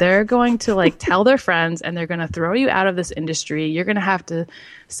 and they're going to like tell their friends, and they're going to throw you out of this industry. You're going to have to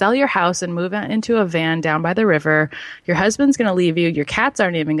sell your house and move out into a van down by the river. Your husband's going to leave you. Your cats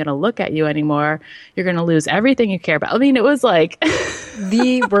aren't even going to look at you anymore. You're going to lose everything you care about. I mean, it was like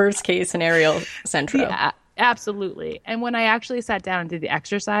the worst case scenario central. Yeah, absolutely. And when I actually sat down and did the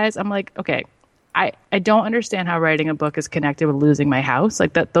exercise, I'm like, okay, I don't understand how writing a book is connected with losing my house.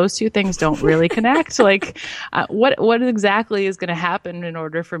 Like that, those two things don't really connect. Like what exactly is going to happen in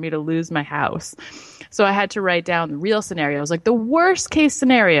order for me to lose my house? So I had to write down real scenarios, like the worst case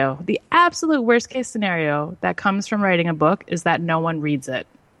scenario, the absolute worst case scenario that comes from writing a book is that no one reads it.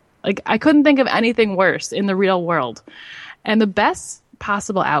 Like I couldn't think of anything worse in the real world. And the best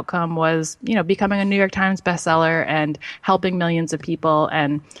possible outcome was, becoming a New York Times bestseller and helping millions of people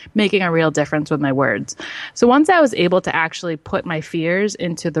and making a real difference with my words. So once I was able to actually put my fears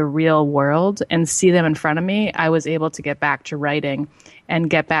into the real world and see them in front of me, I was able to get back to writing and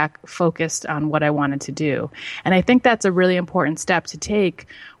get back focused on what I wanted to do. And I think that's a really important step to take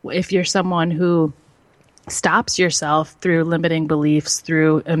if you're someone who stops yourself through limiting beliefs,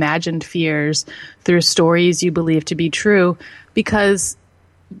 through imagined fears, through stories you believe to be true, because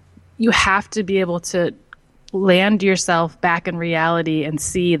you have to be able to land yourself back in reality and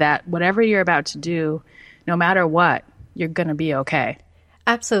see that whatever you're about to do, no matter what, you're going to be okay.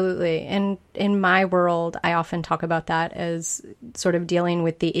 Absolutely. And in my world, I often talk about that as sort of dealing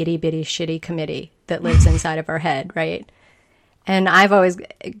with the itty bitty shitty committee that lives inside of our head, right? And I've always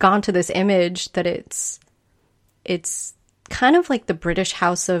gone to this image that it's kind of like the British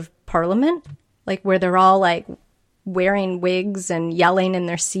House of Parliament, like where they're all like wearing wigs and yelling in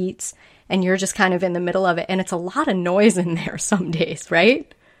their seats, and you're just kind of in the middle of it. And it's a lot of noise in there some days,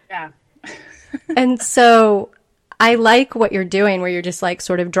 right? Yeah. And so I like what you're doing, where you're just like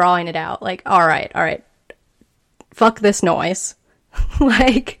sort of drawing it out. Like, all right, fuck this noise.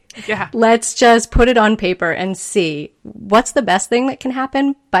 Let's just put it on paper and see what's the best thing that can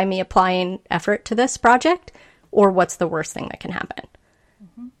happen by me applying effort to this project, or what's the worst thing that can happen.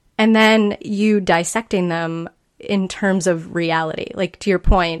 Mm-hmm. And then you dissecting them in terms of reality. Like to your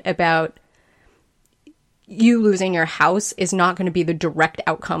point about you losing your house is not going to be the direct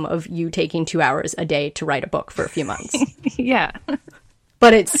outcome of you taking 2 hours a day to write a book for a few months. Yeah.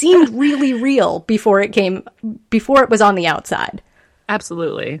 But it seemed really real before it was on the outside.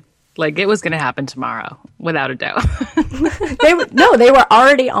 Absolutely. Like it was going to happen tomorrow, without a doubt. They were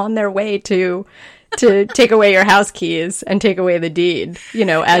already on their way to take away your house keys and take away the deed,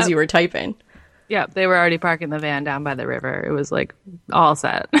 as you were typing. Yeah, they were already parking the van down by the river. It was like all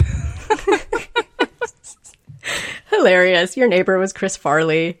set. Hilarious. Your neighbor was Chris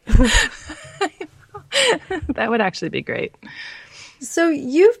Farley. That would actually be great. So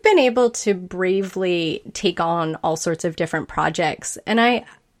you've been able to bravely take on all sorts of different projects. And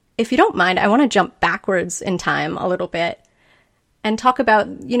if you don't mind, I want to jump backwards in time a little bit and talk about,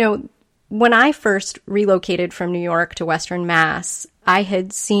 when I first relocated from New York to Western Mass, I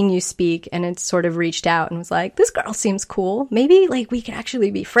had seen you speak and had sort of reached out and was like, this girl seems cool. Maybe like we could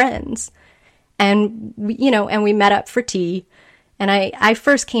actually be friends. And we met up for tea. And I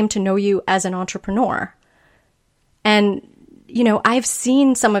first came to know you as an entrepreneur. And, I've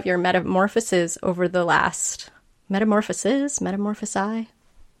seen some of your metamorphoses over the last metamorphosize,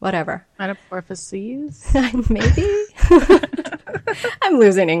 whatever. Metamorphoses? Maybe. I'm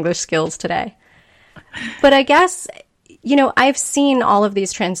losing English skills today. But I guess I've seen all of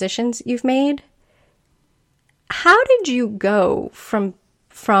these transitions you've made. How did you go from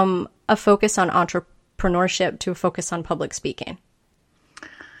a focus on entrepreneurship to a focus on public speaking?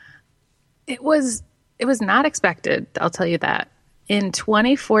 It was not expected. I'll tell you that. In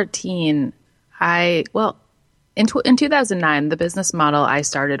 2014, in 2009, the business model I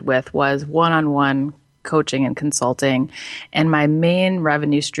started with was one-on-one coaching and consulting. And my main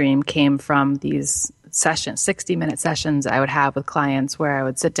revenue stream came from these sessions, 60-minute sessions I would have with clients where I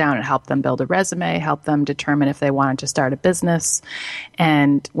would sit down and help them build a resume, help them determine if they wanted to start a business.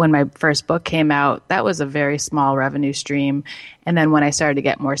 And when my first book came out, that was a very small revenue stream. And then when I started to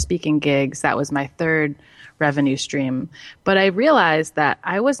get more speaking gigs, that was my third revenue stream. But I realized that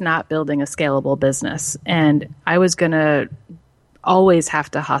I was not building a scalable business, and I was going to always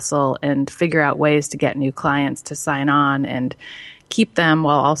have to hustle and figure out ways to get new clients to sign on and keep them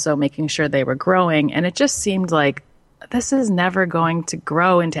while also making sure they were growing. And it just seemed like this is never going to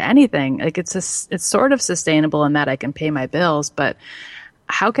grow into anything. Like it's sort of sustainable in that I can pay my bills, but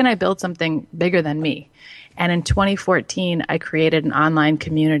how can I build something bigger than me? And in 2014, I created an online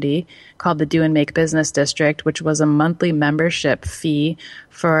community called the Do and Make Business District, which was a monthly membership fee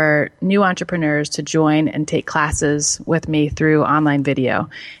for new entrepreneurs to join and take classes with me through online video.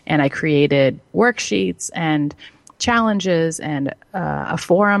 And I created worksheets and challenges and a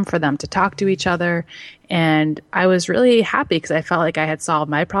forum for them to talk to each other. And I was really happy because I felt like I had solved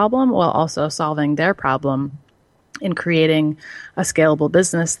my problem while also solving their problem in creating a scalable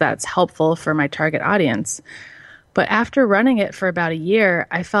business that's helpful for my target audience. But after running it for about a year,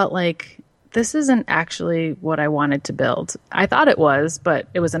 I felt like this isn't actually what I wanted to build. I thought it was, but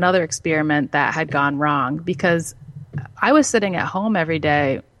it was another experiment that had gone wrong because I was sitting at home every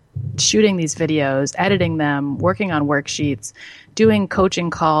day shooting these videos, editing them, working on worksheets, doing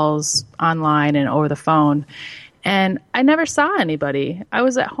coaching calls online and over the phone. And I never saw anybody. I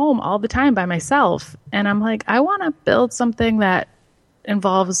was at home all the time by myself. And I'm like, I want to build something that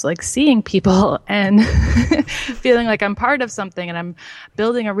involves like seeing people and feeling like I'm part of something and I'm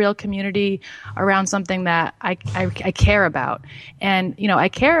building a real community around something that I care about. And, I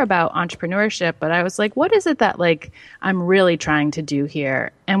care about entrepreneurship, but I was like, what is it that like I'm really trying to do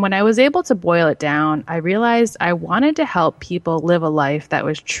here? And when I was able to boil it down, I realized I wanted to help people live a life that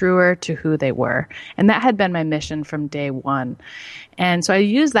was truer to who they were. And that had been my mission from day one. And so I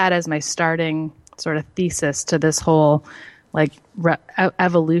used that as my starting sort of thesis to this whole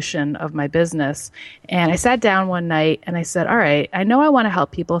evolution of my business. And I sat down one night and I said, all right, I know I want to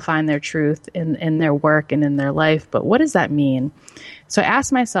help people find their truth in their work and in their life, but what does that mean? So I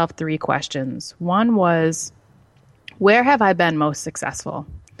asked myself 3 questions. One was, where have I been most successful?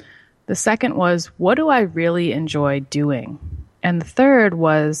 The second was, what do I really enjoy doing? And the third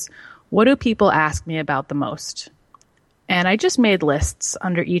was, what do people ask me about the most? And I just made lists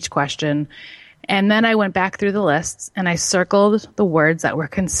under each question. And then I went back through the lists and I circled the words that were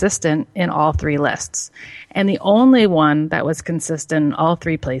consistent in all 3 lists. And the only one that was consistent in all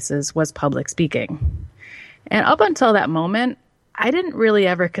 3 places was public speaking. And up until that moment, I didn't really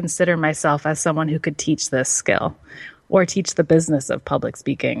ever consider myself as someone who could teach this skill or teach the business of public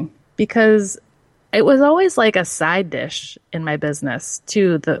speaking because it was always like a side dish in my business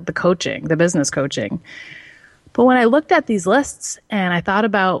to the coaching, the business coaching. But when I looked at these lists and I thought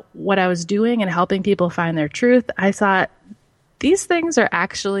about what I was doing and helping people find their truth, I thought, these things are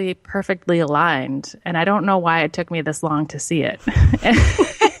actually perfectly aligned. And I don't know why it took me this long to see it.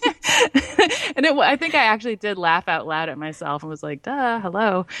 I think I actually did laugh out loud at myself and was like, duh,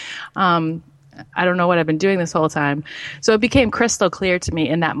 hello. I don't know what I've been doing this whole time. So it became crystal clear to me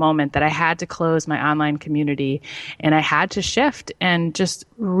in that moment that I had to close my online community and I had to shift and just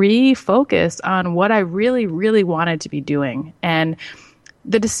refocus on what I really, really wanted to be doing. And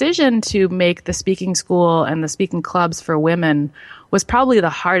the decision to make the speaking school and the speaking clubs for women was probably the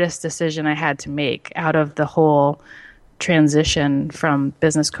hardest decision I had to make out of the whole transition from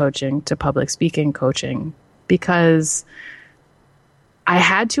business coaching to public speaking coaching, because I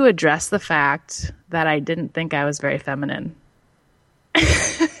had to address the fact that I didn't think I was very feminine.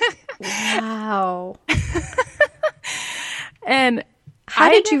 Wow. And how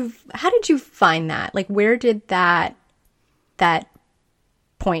did you find that? Like, where did that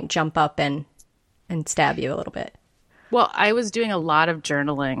point jump up and stab you a little bit? Well, I was doing a lot of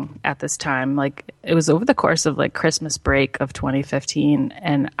journaling at this time. Like, it was over the course of like Christmas break of 2015,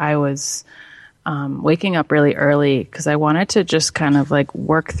 and I was waking up really early because I wanted to just kind of like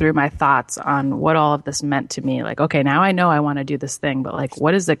work through my thoughts on what all of this meant to me. Like, okay, now I know I want to do this thing, but like,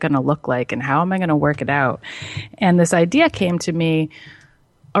 what is it going to look like and how am I going to work it out? And this idea came to me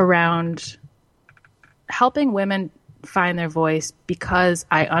around helping women find their voice because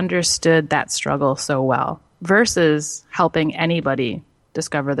I understood that struggle so well versus helping anybody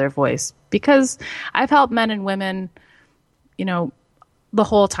discover their voice. Because I've helped men and women, the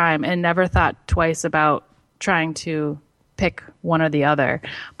whole time and never thought twice about trying to pick one or the other.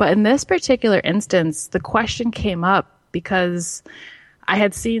 But in this particular instance, the question came up because I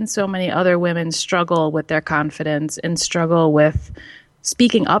had seen so many other women struggle with their confidence and struggle with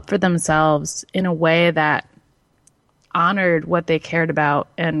speaking up for themselves in a way that honored what they cared about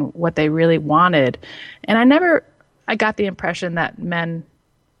and what they really wanted. And I got the impression that men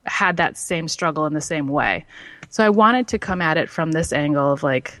had that same struggle in the same way. So I wanted to come at it from this angle of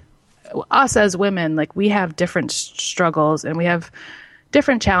like, us as women, like we have different struggles and we have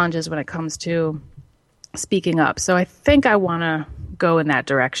different challenges when it comes to speaking up. So I think I want to go in that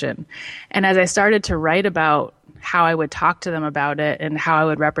direction. And as I started to write about how I would talk to them about it and how I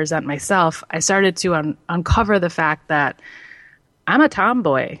would represent myself, I started to uncover the fact that I'm a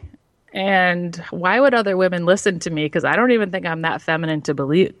tomboy. And why would other women listen to me? Because I don't even think I'm that feminine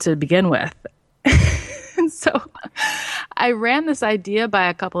to begin with. And so I ran this idea by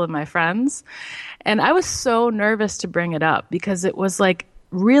a couple of my friends, and I was so nervous to bring it up because it was like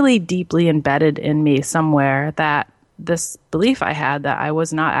really deeply embedded in me somewhere that this belief I had that I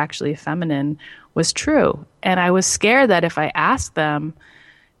was not actually feminine was true. And I was scared that if I asked them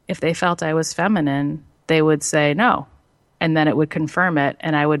if they felt I was feminine, they would say no. And then it would confirm it,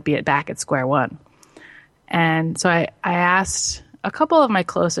 and I would be back at square one. And so I asked a couple of my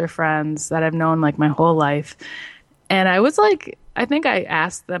closer friends that I've known like my whole life. And I was like, I think I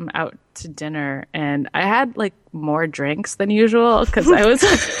asked them out to dinner, and I had like more drinks than usual because I was.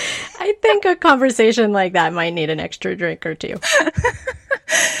 I think a conversation like that might need an extra drink or two.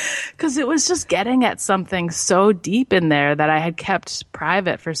 Because it was just getting at something so deep in there that I had kept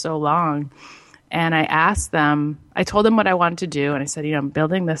private for so long. And I asked them, I told them what I wanted to do. And I said, I'm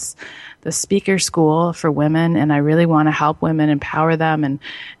building this speaker school for women, and I really want to help women, empower them and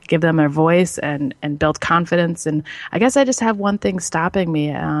give them their voice and build confidence. And I guess I just have one thing stopping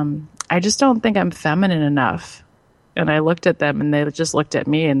me. I just don't think I'm feminine enough. And I looked at them, and they just looked at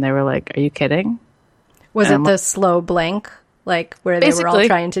me, and they were like, are you kidding? Was it the slow blank, like where they were all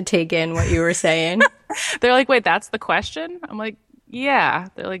trying to take in what you were saying? They're like, wait, that's the question? I'm like, yeah.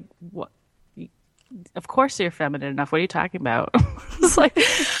 They're like, what? Of course you're feminine enough. What are you talking about? It's like,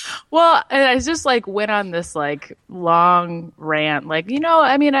 well, and I just like went on this like long rant. Like,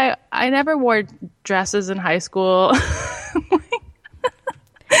 I never wore dresses in high school.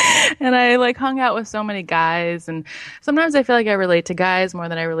 And I like hung out with so many guys. And sometimes I feel like I relate to guys more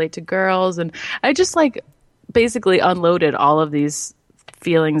than I relate to girls. And I just like basically unloaded all of these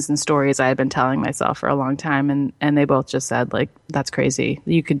feelings and stories I had been telling myself for a long time. And they both just said, like, that's crazy.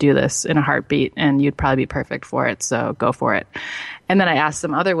 You could do this in a heartbeat and you'd probably be perfect for it. So go for it. And then I asked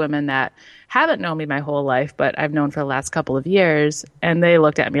some other women that haven't known me my whole life, but I've known for the last couple of years. And they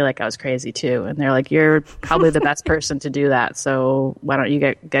looked at me like I was crazy too. And they're like, you're probably the best person to do that. So why don't you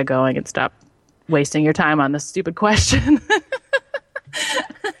get going and stop wasting your time on this stupid question?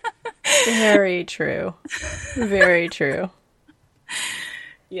 Very true. Very true.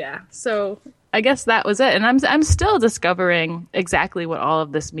 Yeah. So I guess that was it. And I'm still discovering exactly what all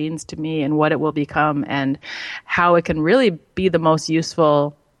of this means to me and what it will become and how it can really be the most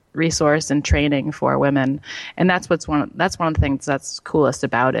useful resource and training for women. And that's one of the things that's coolest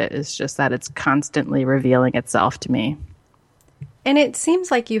about it, is just that it's constantly revealing itself to me. And it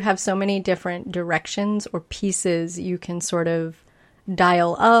seems like you have so many different directions or pieces you can sort of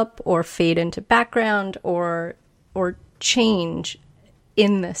dial up or fade into background or change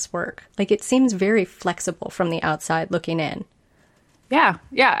in this work. Like, it seems very flexible from the outside looking in. Yeah,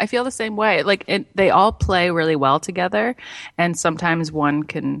 I feel the same way. Like, they all play really well together, and sometimes one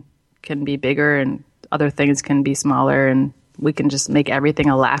can be bigger and other things can be smaller, and we can just make everything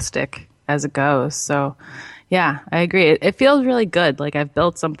elastic as it goes. So, yeah, I agree. It feels really good. Like, I've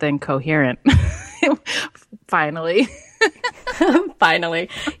built something coherent. Finally. Finally,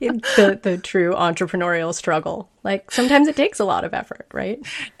 the true entrepreneurial struggle. Like, sometimes it takes a lot of effort, right?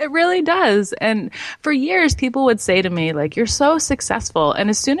 It really does. And for years, people would say to me, like, you're so successful. And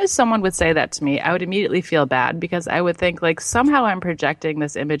as soon as someone would say that to me, I would immediately feel bad because I would think, like, somehow I'm projecting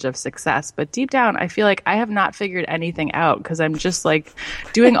this image of success. But deep down, I feel like I have not figured anything out because I'm just, like,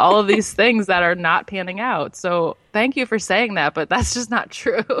 doing all of these things that are not panning out. So thank you for saying that, but that's just not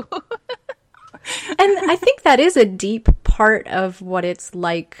true. And I think that is a deep part of what it's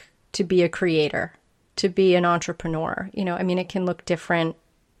like to be a creator, to be an entrepreneur. It can look different,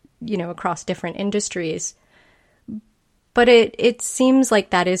 across different industries. But it seems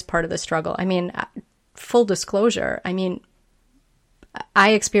like that is part of the struggle. I mean, full disclosure, I mean,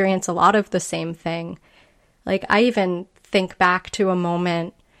 I experience a lot of the same thing. Like, I even think back to a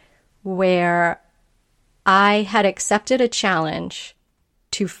moment where I had accepted a challenge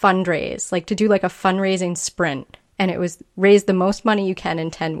to fundraise, like to do like a fundraising sprint. And it was raise the most money you can in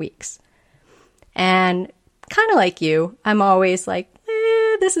 10 weeks. And kind of like you, I'm always like,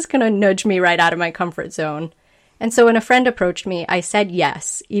 this is going to nudge me right out of my comfort zone. And so when a friend approached me, I said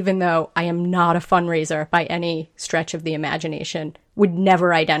yes, even though I am not a fundraiser by any stretch of the imagination, would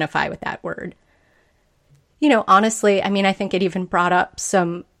never identify with that word. You know, honestly, I mean, I think it even brought up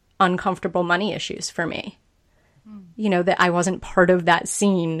some uncomfortable money issues for me. You know, that I wasn't part of that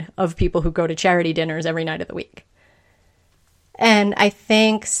scene of people who go to charity dinners every night of the week. And I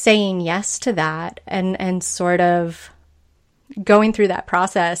think saying yes to that and sort of going through that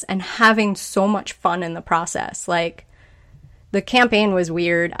process and having so much fun in the process. Like, the campaign was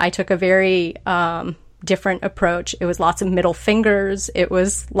weird. I took a very different approach. It was lots of middle fingers. It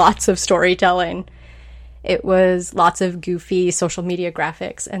was lots of storytelling. It was lots of goofy social media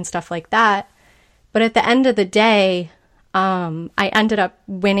graphics and stuff like that. But at the end of the day, I ended up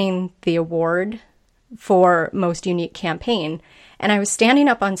winning the award for most unique campaign. And I was standing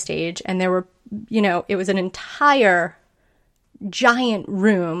up on stage, and there were, you know, it was an entire giant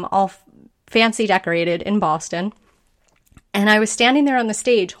room, all fancy decorated in Boston. And I was standing there on the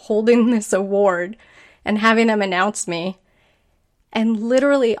stage holding this award and having them announce me. And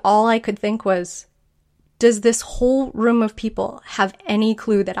literally all I could think was, does this whole room of people have any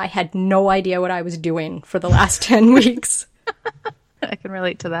clue that I had no idea what I was doing for the last 10 weeks? I can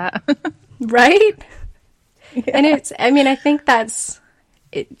relate to that. Right? Yeah. And it's, I mean, I think that's,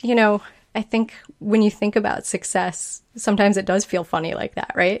 you know, I think when you think about success, sometimes it does feel funny like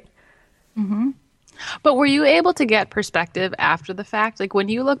that, right? Mm-hmm. But were you able to get perspective after the fact? Like, when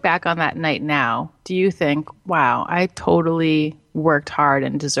you look back on that night now, do you think, wow, I totally worked hard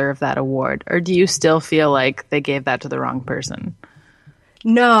and deserved that award? Or do you still feel like they gave that to the wrong person?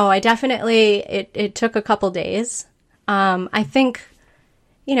 No, I definitely, it took a couple days. I think,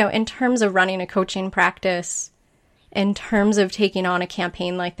 you know, in terms of running a coaching practice, in terms of taking on a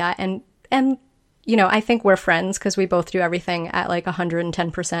campaign like that, and you know, I think we're friends because we both do everything at like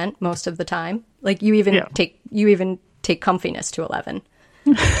 110% most of the time. Like, you even take comfiness to 11.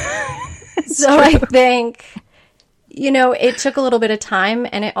 So true. I think, you know, it took a little bit of time,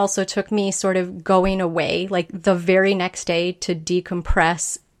 and it also took me sort of going away like the very next day to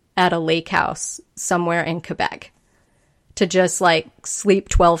decompress at a lake house somewhere in Quebec, to just like sleep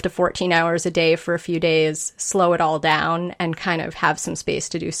 12 to 14 hours a day for a few days, slow it all down, and kind of have some space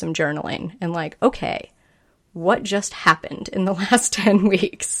to do some journaling and like, okay, what just happened in the last 10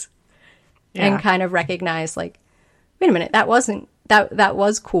 weeks? Yeah. And kind of recognize like, wait a minute, that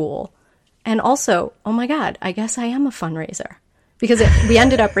was cool. And also, oh my God, I guess I am a fundraiser, because we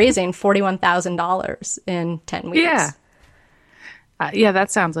ended up raising $41,000 in 10 weeks. Yeah. Yeah,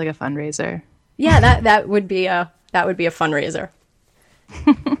 that sounds like a fundraiser. Yeah, that would be a fundraiser.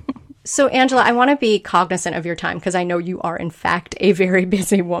 So, Angela, I want to be cognizant of your time because I know you are, in fact, a very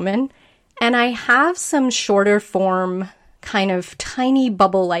busy woman. And I have some shorter form, kind of tiny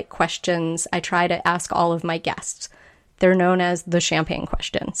bubble-like questions I try to ask all of my guests. They're known as the champagne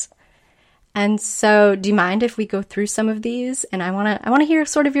questions. And so, do you mind if we go through some of these? And I want to hear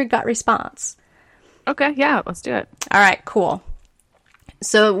sort of your gut response. Okay, yeah, let's do it. All right, cool.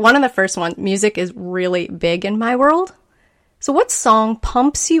 So one of the first ones, music is really big in my world. So what song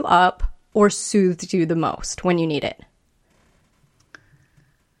pumps you up or soothes you the most when you need it?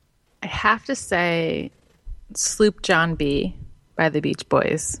 I have to say Sloop John B. by the Beach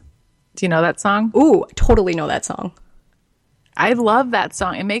Boys. Do you know that song? Ooh, I totally know that song. I love that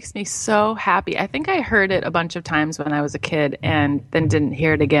song. It makes me so happy. I think I heard it a bunch of times when I was a kid and then didn't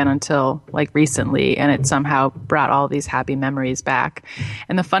hear it again until like recently, and it somehow brought all these happy memories back.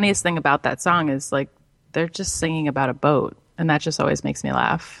 And the funniest thing about that song is like they're just singing about a boat, and that just always makes me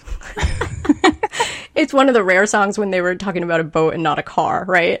laugh. It's one of the rare songs when they were talking about a boat and not a car,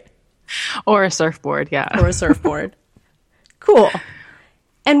 right? Or a surfboard, yeah. Or a surfboard. Cool.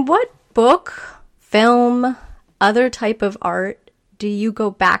 And what book, film, other type of art do you go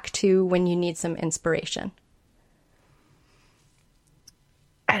back to when you need some inspiration?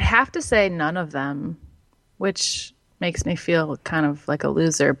 I'd have to say none of them, which makes me feel kind of like a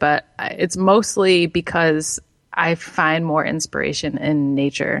loser, but it's mostly because I find more inspiration in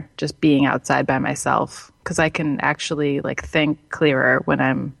nature, just being outside by myself, because I can actually like think clearer when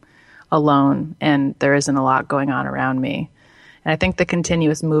I'm alone and there isn't a lot going on around me. And I think the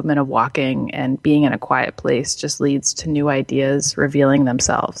continuous movement of walking and being in a quiet place just leads to new ideas revealing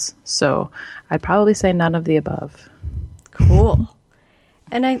themselves. So I'd probably say none of the above. Cool.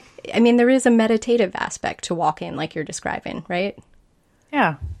 And I mean, there is a meditative aspect to walking like you're describing, right?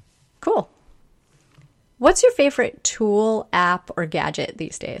 Yeah. Cool. What's your favorite tool, app, or gadget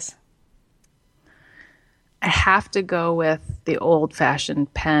these days? I have to go with the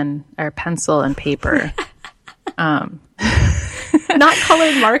old-fashioned pen or pencil and paper. Not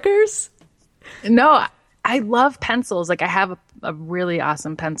colored markers? No, I love pencils. Like I have a really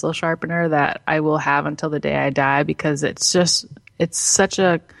awesome pencil sharpener that I will have until the day I die because it's such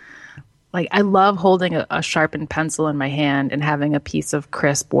a, like I love holding a sharpened pencil in my hand and having a piece of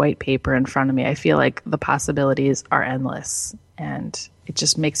crisp white paper in front of me. I feel like the possibilities are endless and it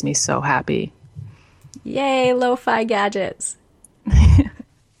just makes me so happy. Yay, lo-fi gadgets.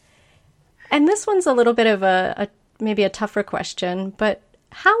 And this one's a little bit of maybe a tougher question, but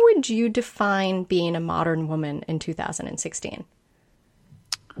how would you define being a modern woman in 2016?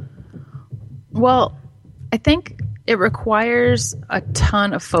 Well, I think it requires a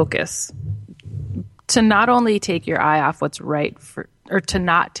ton of focus to not only take your eye off what's right for, or to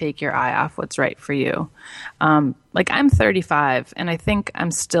not take your eye off what's right for you. Like I'm 35 and I think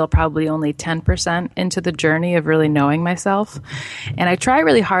I'm still probably only 10% into the journey of really knowing myself. And I try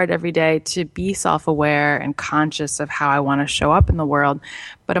really hard every day to be self-aware and conscious of how I want to show up in the world.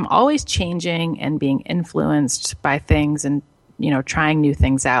 But I'm always changing and being influenced by things and, trying new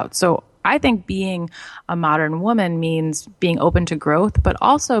things out. So I think being a modern woman means being open to growth, but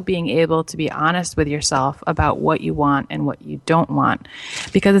also being able to be honest with yourself about what you want and what you don't want.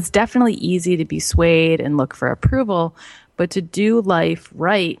 Because it's definitely easy to be swayed and look for approval, but to do life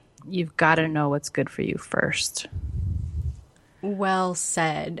right, you've got to know what's good for you first. Well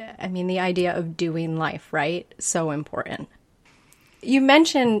said. I mean, the idea of doing life right, so important. You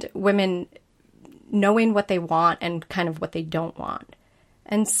mentioned women knowing what they want and kind of what they don't want.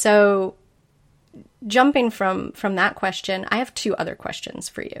 And so jumping from that question, I have two other questions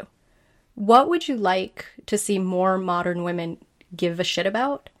for you. What would you like to see more modern women give a shit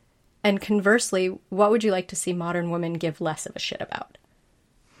about? And conversely, what would you like to see modern women give less of a shit about?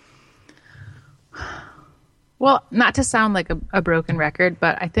 Well, not to sound like a broken record,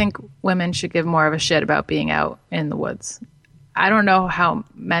 but I think women should give more of a shit about being out in the woods. I don't know how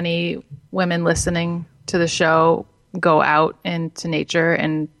many women listening to the show go out into nature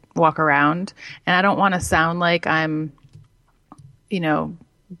and walk around. And I don't want to sound like I'm,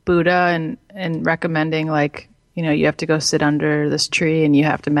 Buddha and recommending like, you have to go sit under this tree and you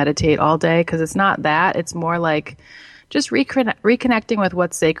have to meditate all day. Cause it's not that. It's more like just reconnecting with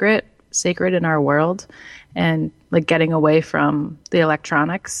what's sacred in our world and like getting away from the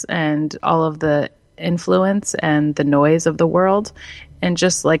electronics and all of the influence and the noise of the world and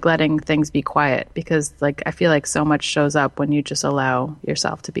just like letting things be quiet because like I feel like so much shows up when you just allow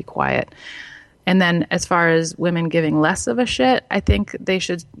yourself to be quiet. And then as far as women giving less of a shit, I think they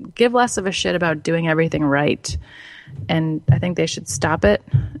should give less of a shit about doing everything right. And I think they should stop it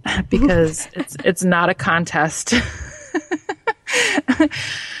because it's not a contest.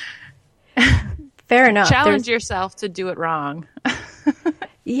 Fair enough. Challenge yourself to do it wrong.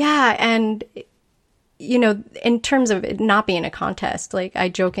 Yeah, and in terms of it not being a contest, like I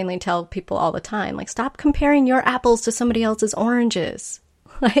jokingly tell people all the time, like stop comparing your apples to somebody else's oranges.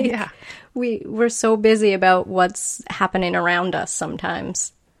 Like yeah. We're so busy about what's happening around us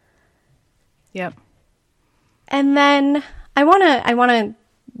sometimes. Yep. And then I want to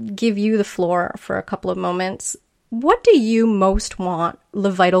give you the floor for a couple of moments. What do you most want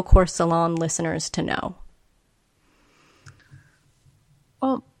Le Vital Core Salon listeners to know?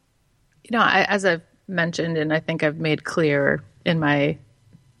 Well, as I've mentioned, and I think I've made clear in my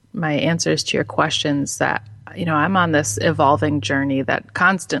answers to your questions that, I'm on this evolving journey that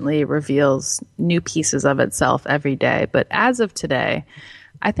constantly reveals new pieces of itself every day. But as of today,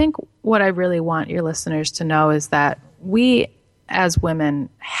 I think what I really want your listeners to know is that we as women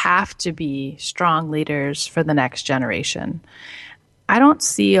have to be strong leaders for the next generation. I don't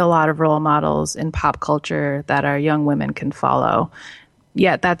see a lot of role models in pop culture that our young women can follow.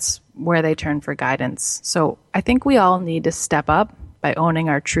 Yet that's where they turn for guidance. So I think we all need to step up by owning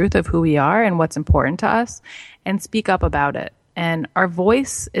our truth of who we are and what's important to us and speak up about it. And our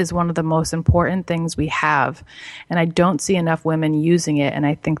voice is one of the most important things we have. And I don't see enough women using it. And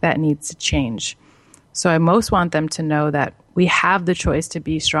I think that needs to change. So I most want them to know that we have the choice to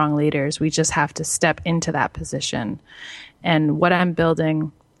be strong leaders. We just have to step into that position. And what I'm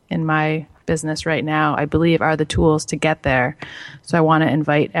building in my business right now, I believe are the tools to get there. So I want to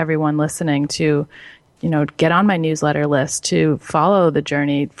invite everyone listening to get on my newsletter list, to follow the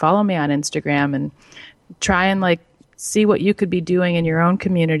journey, follow me on Instagram, and try and see what you could be doing in your own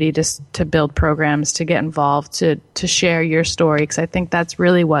community just to build programs, to get involved, to share your story, because I think that's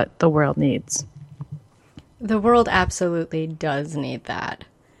really what the world needs. The world absolutely does need that.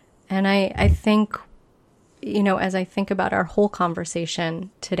 And I think, as I think about our whole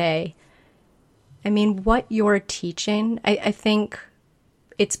conversation today, I mean, what you're teaching, I think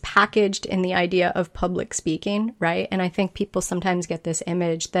it's packaged in the idea of public speaking, right? And I think people sometimes get this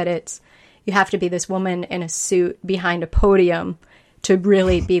image that you have to be this woman in a suit behind a podium to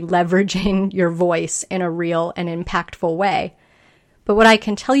really be leveraging your voice in a real and impactful way. But what I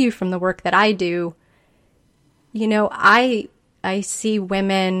can tell you from the work that I do, I see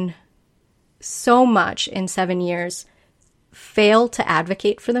women so much in 7 years fail to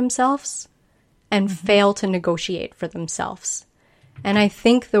advocate for themselves and fail to negotiate for themselves. And I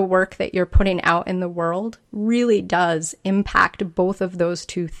think the work that you're putting out in the world really does impact both of those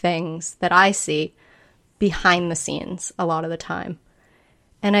two things that I see behind the scenes a lot of the time.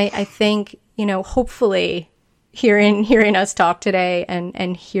 And I think, hopefully hearing us talk today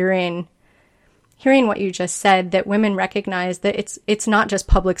and hearing what you just said, that women recognize that it's not just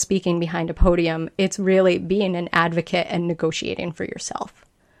public speaking behind a podium. It's really being an advocate and negotiating for yourself.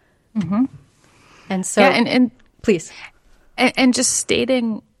 Mm-hmm. And so, and please. And just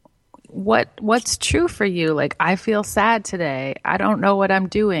stating what's true for you. I feel sad today. I don't know what I'm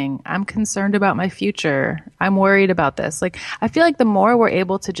doing. I'm concerned about my future. I'm worried about this. I feel like the more we're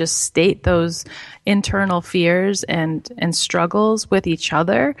able to just state those internal fears and struggles with each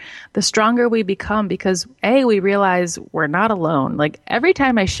other, the stronger we become, because we realize we're not alone. Every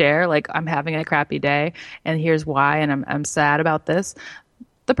time I share, I'm having a crappy day and here's why, and I'm sad about this,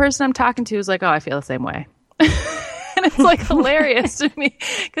 the person I'm talking to is like, oh, I feel the same way. And it's hilarious to me,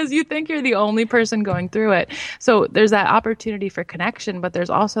 because you think you're the only person going through it. So there's that opportunity for connection, but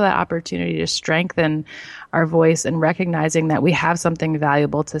there's also that opportunity to strengthen our voice and recognizing that we have something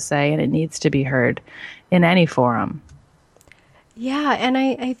valuable to say and it needs to be heard in any forum. Yeah, and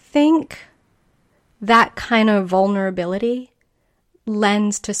I think that kind of vulnerability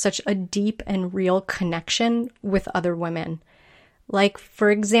lends to such a deep and real connection with other women.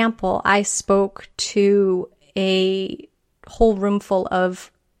 For example, I spoke to a whole room full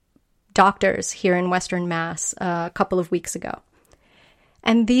of doctors here in Western Mass a couple of weeks ago.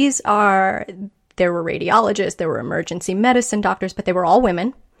 And there were radiologists, there were emergency medicine doctors, but they were all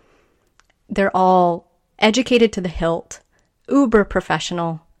women. They're all educated to the hilt, uber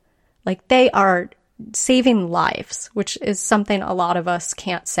professional. They are saving lives, which is something a lot of us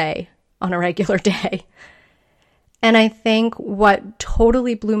can't say on a regular day. And I think what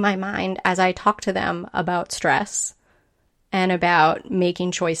totally blew my mind as I talked to them about stress and about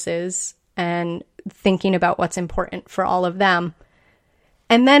making choices and thinking about what's important for all of them,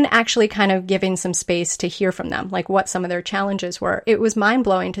 and then actually kind of giving some space to hear from them, what some of their challenges were. It was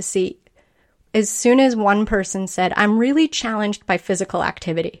mind-blowing to see, as soon as one person said, I'm really challenged by physical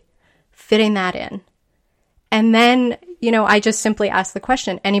activity, fitting that in. And then, I just simply asked the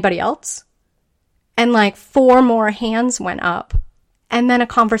question, anybody else? And 4 more hands went up. And then a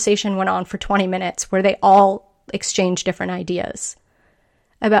conversation went on for 20 minutes where they all exchanged different ideas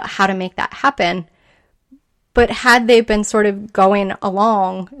about how to make that happen. But had they been sort of going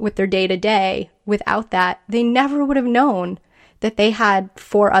along with their day-to-day without that, they never would have known that they had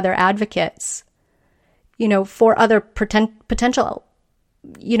 4 other advocates, 4 other potential,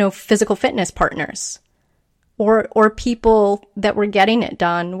 physical fitness partners. Or people that were getting it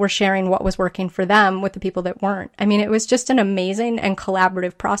done were sharing what was working for them with the people that weren't. I mean, it was just an amazing and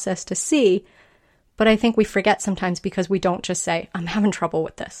collaborative process to see. But I think we forget sometimes because we don't just say, I'm having trouble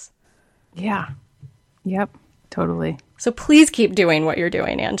with this. Yeah. Yep. Totally. So please keep doing what you're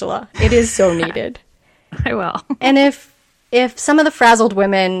doing, Angela. It is so needed. I will. And if some of the frazzled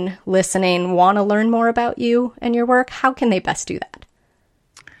women listening want to learn more about you and your work, how can they best do that?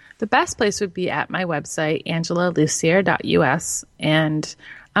 The best place would be at my website, angelalussier.us. And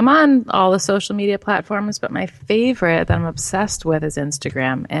I'm on all the social media platforms, but my favorite that I'm obsessed with is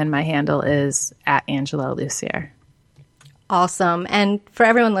Instagram. And my handle is @AngelaLussier. Awesome. And for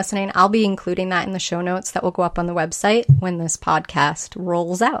everyone listening, I'll be including that in the show notes that will go up on the website when this podcast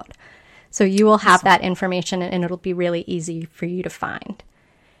rolls out. So you will have that information and it'll be really easy for you to find.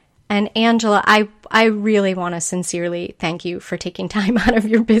 And Angela, I really want to sincerely thank you for taking time out of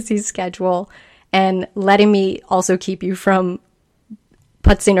your busy schedule and letting me also keep you from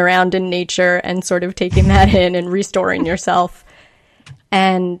putzing around in nature and sort of taking that in and restoring yourself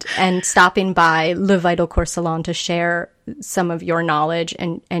and stopping by Le Vital Corps Salon to share some of your knowledge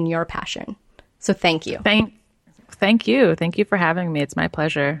and your passion So thank you. Thank you. Thank you for having me. It's my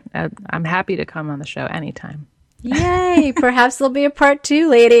pleasure. I'm happy to come on the show anytime. Yay! Perhaps there'll be a part 2,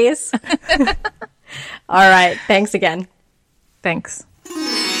 ladies. All right. Thanks again. Thanks.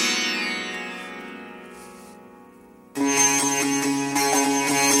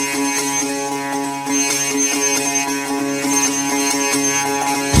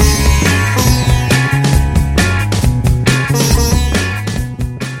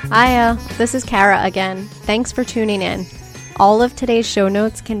 Hiya, this is Kara again. Thanks for tuning in. All of today's show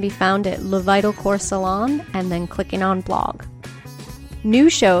notes can be found at Le Vital Core Salon and then clicking on blog. New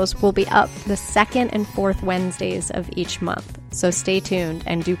shows will be up the 2nd and 4th Wednesdays of each month, so stay tuned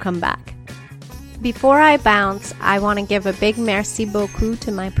and do come back. Before I bounce, I want to give a big merci beaucoup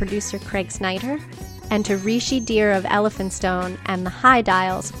to my producer Craig Snyder and to Rishi Deer of Elephant Stone and the High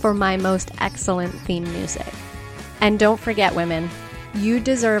Dials for my most excellent theme music. And don't forget, women, you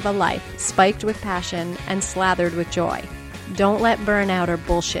deserve a life spiked with passion and slathered with joy. Don't let burnout or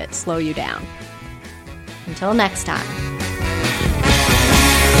bullshit slow you down. Until next time.